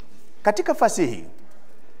 Katika fasihi,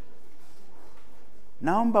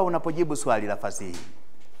 naomba unapojibu swali la fasihi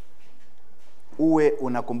uwe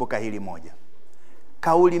unakumbuka hili moja.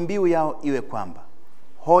 Kauli mbiu yao iwe kwamba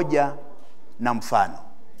hoja na mfano.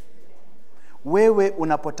 Wewe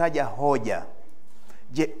unapotaja hoja,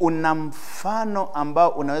 je, una mfano ambao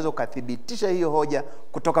unaweza ukathibitisha hiyo hoja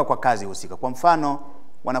kutoka kwa kazi husika? Kwa mfano,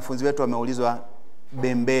 wanafunzi wetu wameulizwa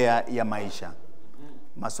bembea ya maisha,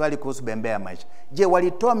 maswali kuhusu bembea ya maisha. Je,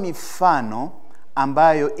 walitoa mifano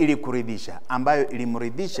ambayo ilikuridhisha, ambayo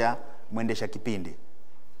ilimridhisha mwendesha kipindi?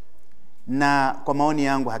 Na kwa maoni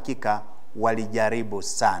yangu hakika walijaribu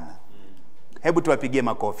sana. Hebu tuwapigie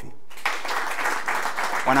makofi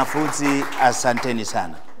wanafunzi, asanteni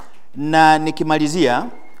sana. Na nikimalizia,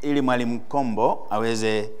 ili mwalimu Kombo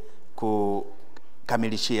aweze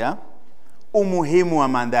kukamilishia, umuhimu wa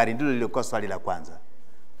mandhari ndilo lilikuwa swali la kwanza.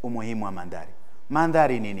 Umuhimu wa mandhari.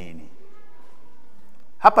 Mandhari ni nini?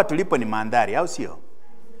 Hapa tulipo ni mandhari, au sio?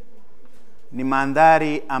 Ni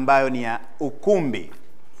mandhari ambayo ni ya ukumbi,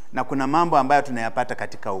 na kuna mambo ambayo tunayapata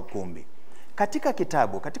katika ukumbi. Katika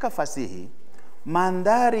kitabu, katika fasihi,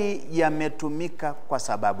 mandhari yametumika kwa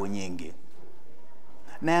sababu nyingi.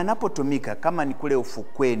 Na yanapotumika, kama ni kule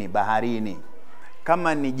ufukweni, baharini,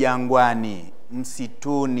 kama ni jangwani,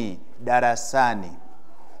 msituni, darasani,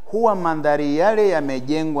 huwa mandhari yale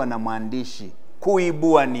yamejengwa na mwandishi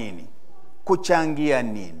kuibua nini? Kuchangia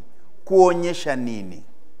nini? Kuonyesha nini?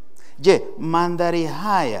 Je, mandhari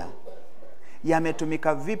haya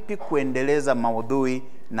yametumika vipi kuendeleza maudhui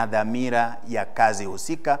na dhamira ya kazi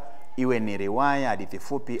husika, iwe ni riwaya, hadithi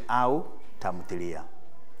fupi au tamthilia?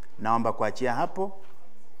 Naomba kuachia hapo.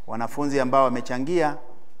 Wanafunzi ambao wamechangia,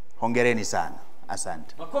 hongereni sana.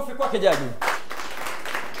 Asante. Makofi kwake jaji.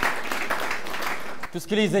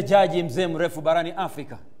 Tusikilize jaji mzee mrefu barani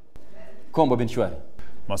Afrika, Kombo bin Shwari.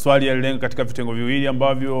 Maswali yalilenga katika vitengo viwili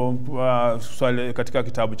ambavyo swali katika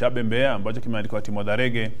kitabu cha Bembea ambacho kimeandikwa Timo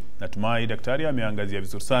Dharege. Natumai daktari ameangazia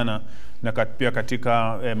vizuri sana, na pia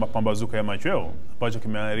katika Mapambazuko ya Machweo ambacho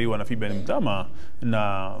kimeandikwa na Fibian Mtama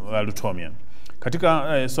na Lutomia.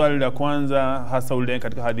 Katika swali la kwanza hasa ule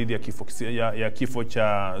katika hadithi ya kifo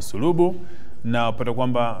cha Sulubu, na wapata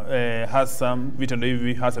kwamba hasa vitendo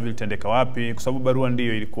hivi hasa vilitendeka wapi, kwa sababu barua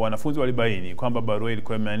ndiyo ilikuwa wanafunzi walibaini kwamba barua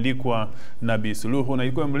ilikuwa imeandikwa na Bi Suluhu na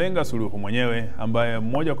ilikuwa mlenga Suluhu mwenyewe ambaye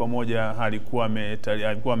moja kwa moja alikuwa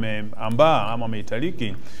ameambaa ama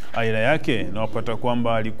ameitaliki aila yake, na wapata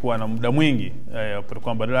kwamba alikuwa na muda mwingi wapata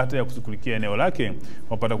kwamba badala hata ya kushughulikia eneo lake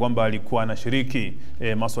wapata kwamba alikuwa anashiriki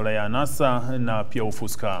masuala ya anasa na pia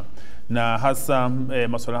ufuska. Na hasa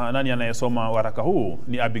masuala nani anayesoma waraka huu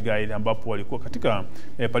ni Abigail, ambapo walikuwa katika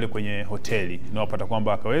pale kwenye hoteli na wapata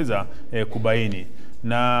kwamba akaweza kubaini.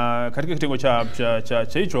 Na katika kitengo cha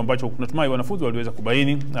hicho ambacho tunatumai wanafunzi waliweza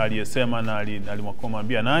kubaini aliyesema na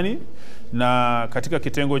alimwambia nani, na katika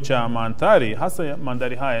kitengo cha mandhari, hasa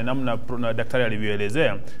mandhari haya namna na daktari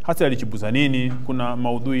alivyoelezea hasa alichibuza nini, kuna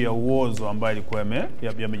maudhui ya uozo ambayo ilikuwa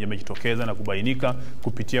yamejitokeza na kubainika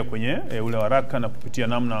kupitia kwenye ule waraka na kupitia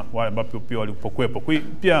namna wale ambapo pia walipokuepo.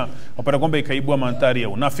 Pia wapata kwamba ikaibua mandhari ya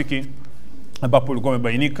unafiki ambapo ulikuwa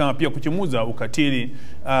umebainika, pia kuchimuza ukatili,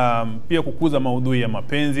 pia kukuza maudhui ya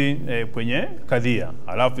mapenzi kwenye kadhia.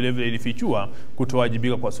 Alafu vile vile ilifichua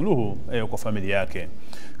kutowajibika kwa Suluhu kwa familia yake.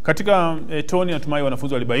 Katika toni natumai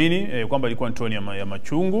wanafunzi walibaini kwamba ilikuwa ni toni ya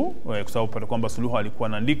machungu, kwa sababu pata kwamba Suluhu alikuwa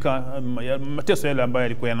anaandika mateso yale ambayo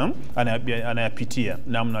alikuwa anayapitia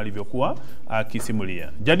namna alivyokuwa akisimulia.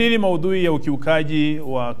 Jadili maudhui ya ukiukaji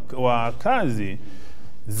wa kazi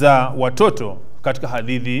za watoto katika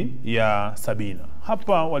hadithi ya Sabina.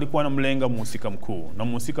 Hapa walikuwa wanamlenga mhusika mkuu, na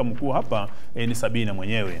mhusika mkuu hapa ni Sabina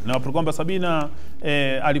mwenyewe. Na wapata kwamba Sabina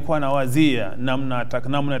alikuwa anawazia namna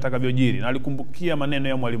atakavyojiri, na alikumbukia maneno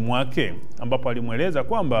ya mwalimu wake ambapo alimueleza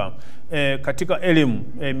kwamba katika elimu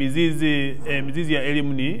mizizi ya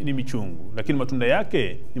elimu ni michungu, lakini matunda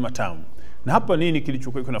yake ni matamu. Na hapa nini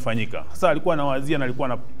kilichokuwa kinafanyika? Sasa alikuwa anawazia na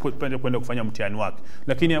alikuwa anapenda kwenda kufanya mtihani wake.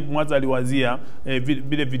 Lakini mwanzo aliwazia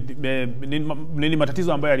nini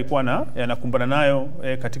matatizo ambayo alikuwa anakumbana nayo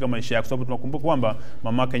katika maisha yake, sababu tunakumbuka kwamba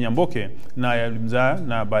mamake Nyamboke na alimzaa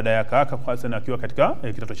na baadaye akaaka kwanza na akiwa katika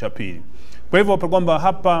kidato cha pili. Kwa hivyo kwamba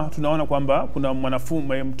hapa tunaona kwamba kuna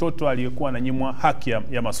mtoto aliyekuwa ananyimwa haki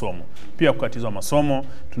ya masomo, pia kukatizwa masomo.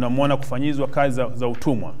 Tunamwona kufanyizwa kazi za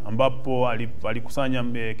utumwa ambapo alikusanya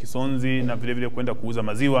kisonzi na vile vile kwenda kuuza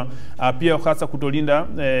maziwa, pia hasa kutolinda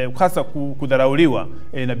hasa kudharauliwa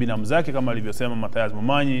na binamu zake kama alivyosema Mathias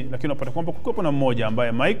Momanyi. Lakini unapata kwamba kulikuwa na mmoja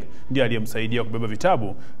ambaye Mike ndiye aliyemsaidia kubeba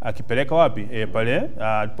vitabu akipeleka wapi pale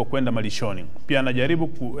alipokwenda malishoni. Pia anajaribu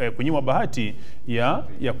kunyimwa bahati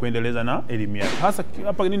ya kuendeleza na elimu yake. Hasa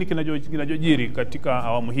hapa nini kinajojiri katika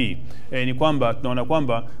awamu hii ni kwamba tunaona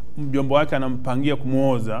kwamba mjomba wake anampangia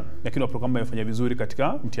kumuoza, lakini wapo kwamba amefanya vizuri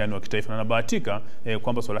katika mtihani wa kitaifa na anabahatika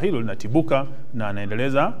kwamba swala hilo linatibuka na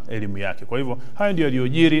anaendeleza elimu yake. Kwa hivyo haya ndio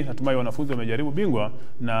yaliyojiri. Natumai wanafunzi wamejaribu bingwa,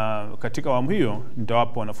 na katika awamu hiyo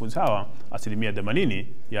nitawapa wanafunzi hawa 80%,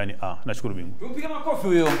 yani A. Nashukuru bingwa. Tumpige makofi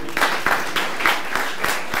huyo.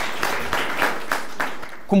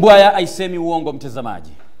 Kumbwaya aisemi uongo,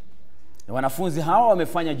 mtazamaji. Na wanafunzi hawa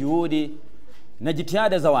wamefanya juhudi na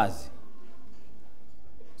jitihada za wazi.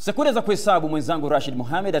 Sekunde za kuhesabu, mwenzangu Rashid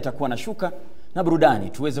Mohamed atakuwa na shuka na burudani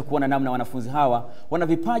tuweze kuona namna wanafunzi hawa wana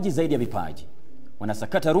vipaji zaidi ya vipaji.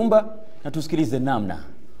 Wanasakata rumba na tusikilize namna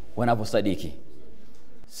wanavyosadiki.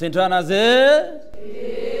 Sentana ze?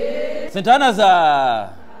 Sentana za?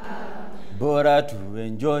 Bora tu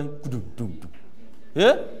enjoy.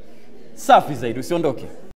 Safi zaidi, usiondoke.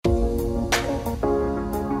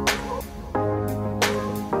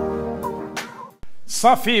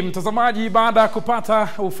 Safi mtazamaji, baada ya kupata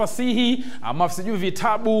ufasihi ama sijui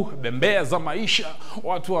vitabu bembea za maisha,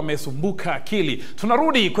 watu wamesumbuka akili.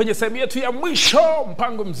 Tunarudi kwenye sehemu yetu ya mwisho,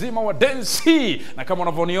 mpango mzima wa densi. Na kama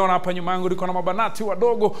unavyoniona hapa nyuma yangu niko na mabanati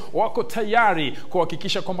wadogo, wako tayari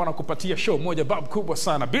kuhakikisha kwamba wanakupatia show moja bab kubwa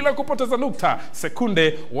sana. Bila kupoteza nukta,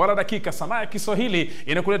 sekunde wala dakika, Sanaa ya Kiswahili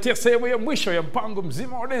inakuletea sehemu ya mwisho ya mpango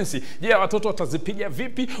mzima wa densi. Je, watoto watazipiga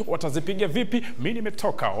vipi? Watazipiga vipi? Mimi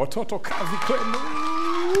nimetoka. Watoto kazi kwenu.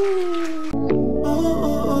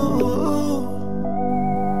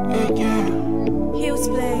 Heels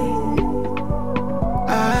play.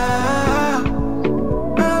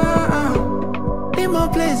 Need more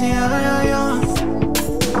plays, yeah.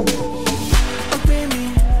 Obey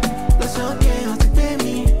me, that's okay, obey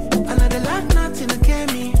me. Another life, nothing to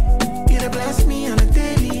get me. You to bless me on a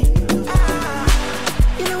daily.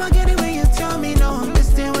 You know I get it when you tell me no. This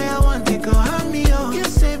the way I want to go, hand me on. You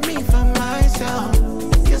save me from myself.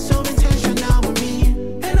 You're so intentional with me.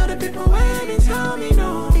 And other people when they tell me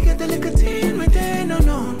no. You get the liquor teen with they no.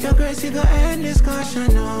 Your grace, you got end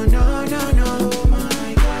discussion. No.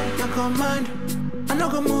 My God, your command. I'm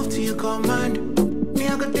not gonna move till you command. Me,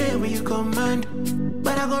 I go there when you command.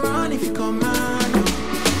 But I go run if you command.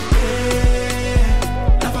 Hey.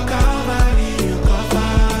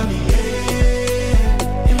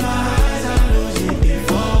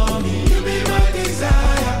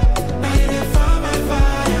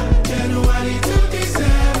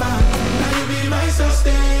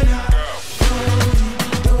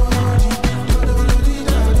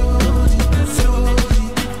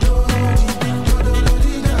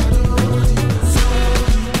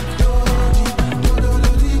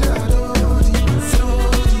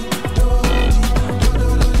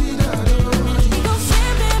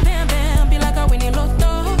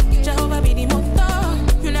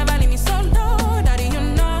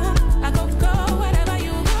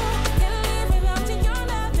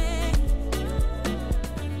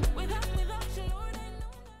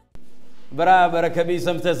 Barabara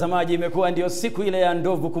kabisa mtazamaji, imekuwa ndio siku ile ya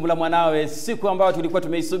ndovu kumla mwanawe, siku ambayo tulikuwa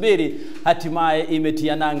tumeisubiri, hatimaye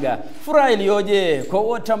imetia nanga. Furaha iliyoje kwa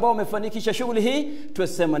wote ambao wamefanikisha shughuli hii.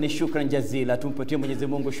 Tusema ni shukran jazila, tumpatie Mwenyezi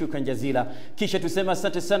Mungu shukran jazila. Kisha tusema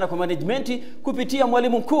asante sana kwa management kupitia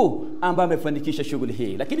mwalimu mkuu ambaye amefanikisha shughuli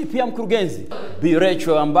hii, lakini pia mkurugenzi Bi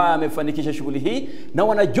Rachel ambaye amefanikisha shughuli hii, na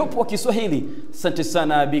wanajopo wa Kiswahili. Asante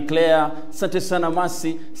sana Bi Claire, asante sana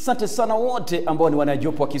Masi, asante sana wote ambao ni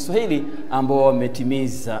wanajopo wa Kiswahili ambao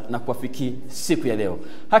wametimiza na kuafiki siku ya leo.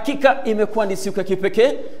 Hakika imekuwa ni siku ya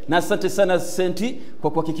kipekee, na asante sana Senti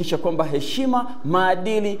kwa kuhakikisha kwamba heshima,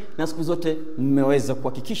 maadili na siku zote mmeweza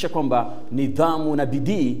kuhakikisha kwamba nidhamu na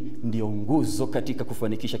bidii ndio nguzo katika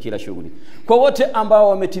kufanikisha kila shughuli. Kwa wote ambao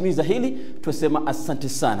wametimiza hili, tusema asante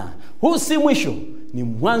sana. Huu si mwisho, ni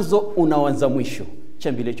mwanzo unaoanza mwisho.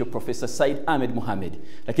 Chambilecho Professor Said Ahmed Mohamed.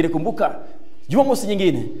 Lakini kumbuka, Jumamosi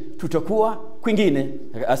nyingine tutakuwa kwingine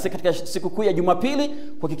katika siku kuu ya Jumapili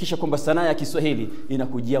kuhakikisha kwamba sanaa ya Kiswahili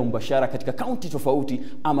inakujia mbashara katika kaunti tofauti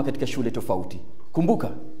ama katika shule tofauti. Kumbuka,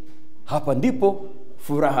 hapa ndipo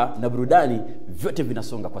furaha na burudani vyote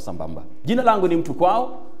vinasonga kwa sambamba. Jina langu ni mtu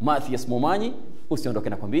kwao, Mathias Momanyi. Usiondoke,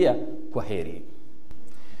 na kwambia kwa heri.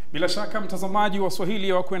 Bila shaka mtazamaji wa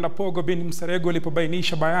Swahili wa kwenda Pogo bin Mserego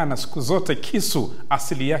alipobainisha bayana siku zote kisu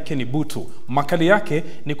asili yake ni butu. Makali yake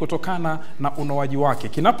ni kutokana na unowaji wake.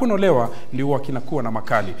 Kinaponolewa ndio kinakuwa na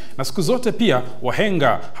makali. Na siku zote pia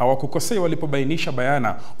wahenga hawakukosea walipobainisha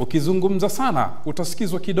bayana. Ukizungumza sana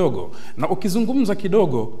utasikizwa kidogo, na ukizungumza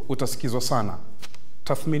kidogo utasikizwa sana.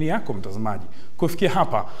 Tathmini yako mtazamaji. Kufikia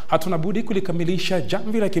hapa, hatuna budi kulikamilisha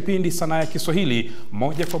jamvi la kipindi Sanaa ya Kiswahili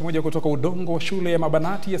moja kwa moja kutoka udongo wa shule ya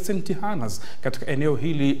mabanati ya St. Hannah's katika eneo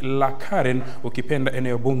hili la Karen, ukipenda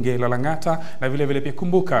eneo bunge la Lang'ata, na vile vile pia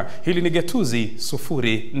kumbuka hili ni Gatuzi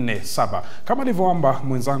 047. Kama alivyoomba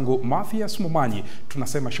mwenzangu Mathias Momanyi,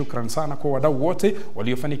 tunasema shukran sana kwa wadau wote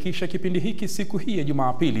waliofanikisha kipindi hiki siku hii ya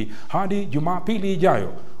Jumapili hadi Jumapili ijayo.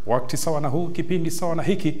 Wakati sawa na huu, kipindi sawa na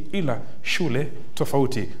hiki, ila shule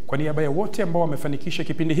tofauti. Kwa niaba ya wote ambao wamefanikisha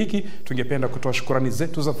kipindi hiki, tungependa kutoa shukrani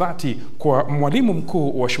zetu za dhati kwa mwalimu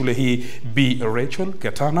mkuu wa shule hii Bi Rachel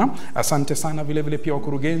Gatana. Asante sana vile vile pia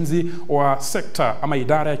wakurugenzi wa sekta ama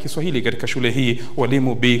idara ya Kiswahili katika shule hii,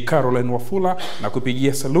 walimu Bi Caroline Wafula na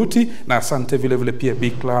kupigia saluti, na asante vile vile pia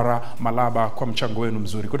Bi Clara Malaba kwa mchango wenu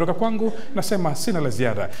mzuri. Kutoka kwangu nasema sina la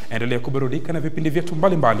ziada. Endelea kuburudika na vipindi vyetu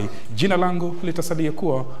mbalimbali. Jina langu litasalia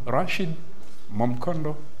kuwa Rashid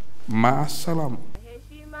Momkondo. Maasalam.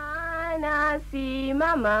 Heshima na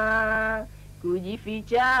simama,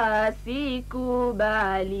 kujificha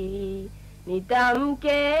sikubali,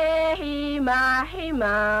 nitamke hima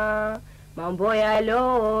hima, mambo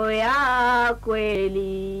yalo ya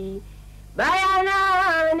kweli. Bayana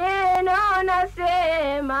neno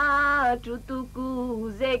nasema,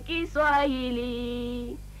 tutukuze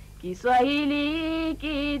Kiswahili, Kiswahili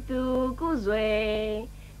kitukuzwe,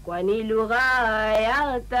 kwani lugha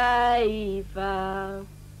ya taifa.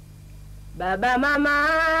 Baba, mama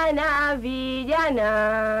na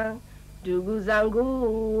vijana, ndugu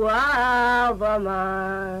zangu wa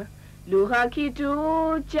dhama, lugha kitu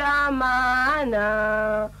cha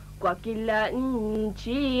maana, kwa kila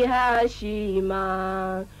nchi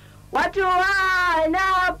heshima. Watu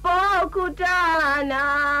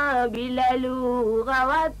wanapokutana bila lugha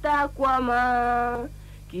watakwama,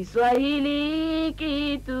 Kiswahili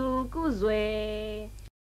kitukuzwe.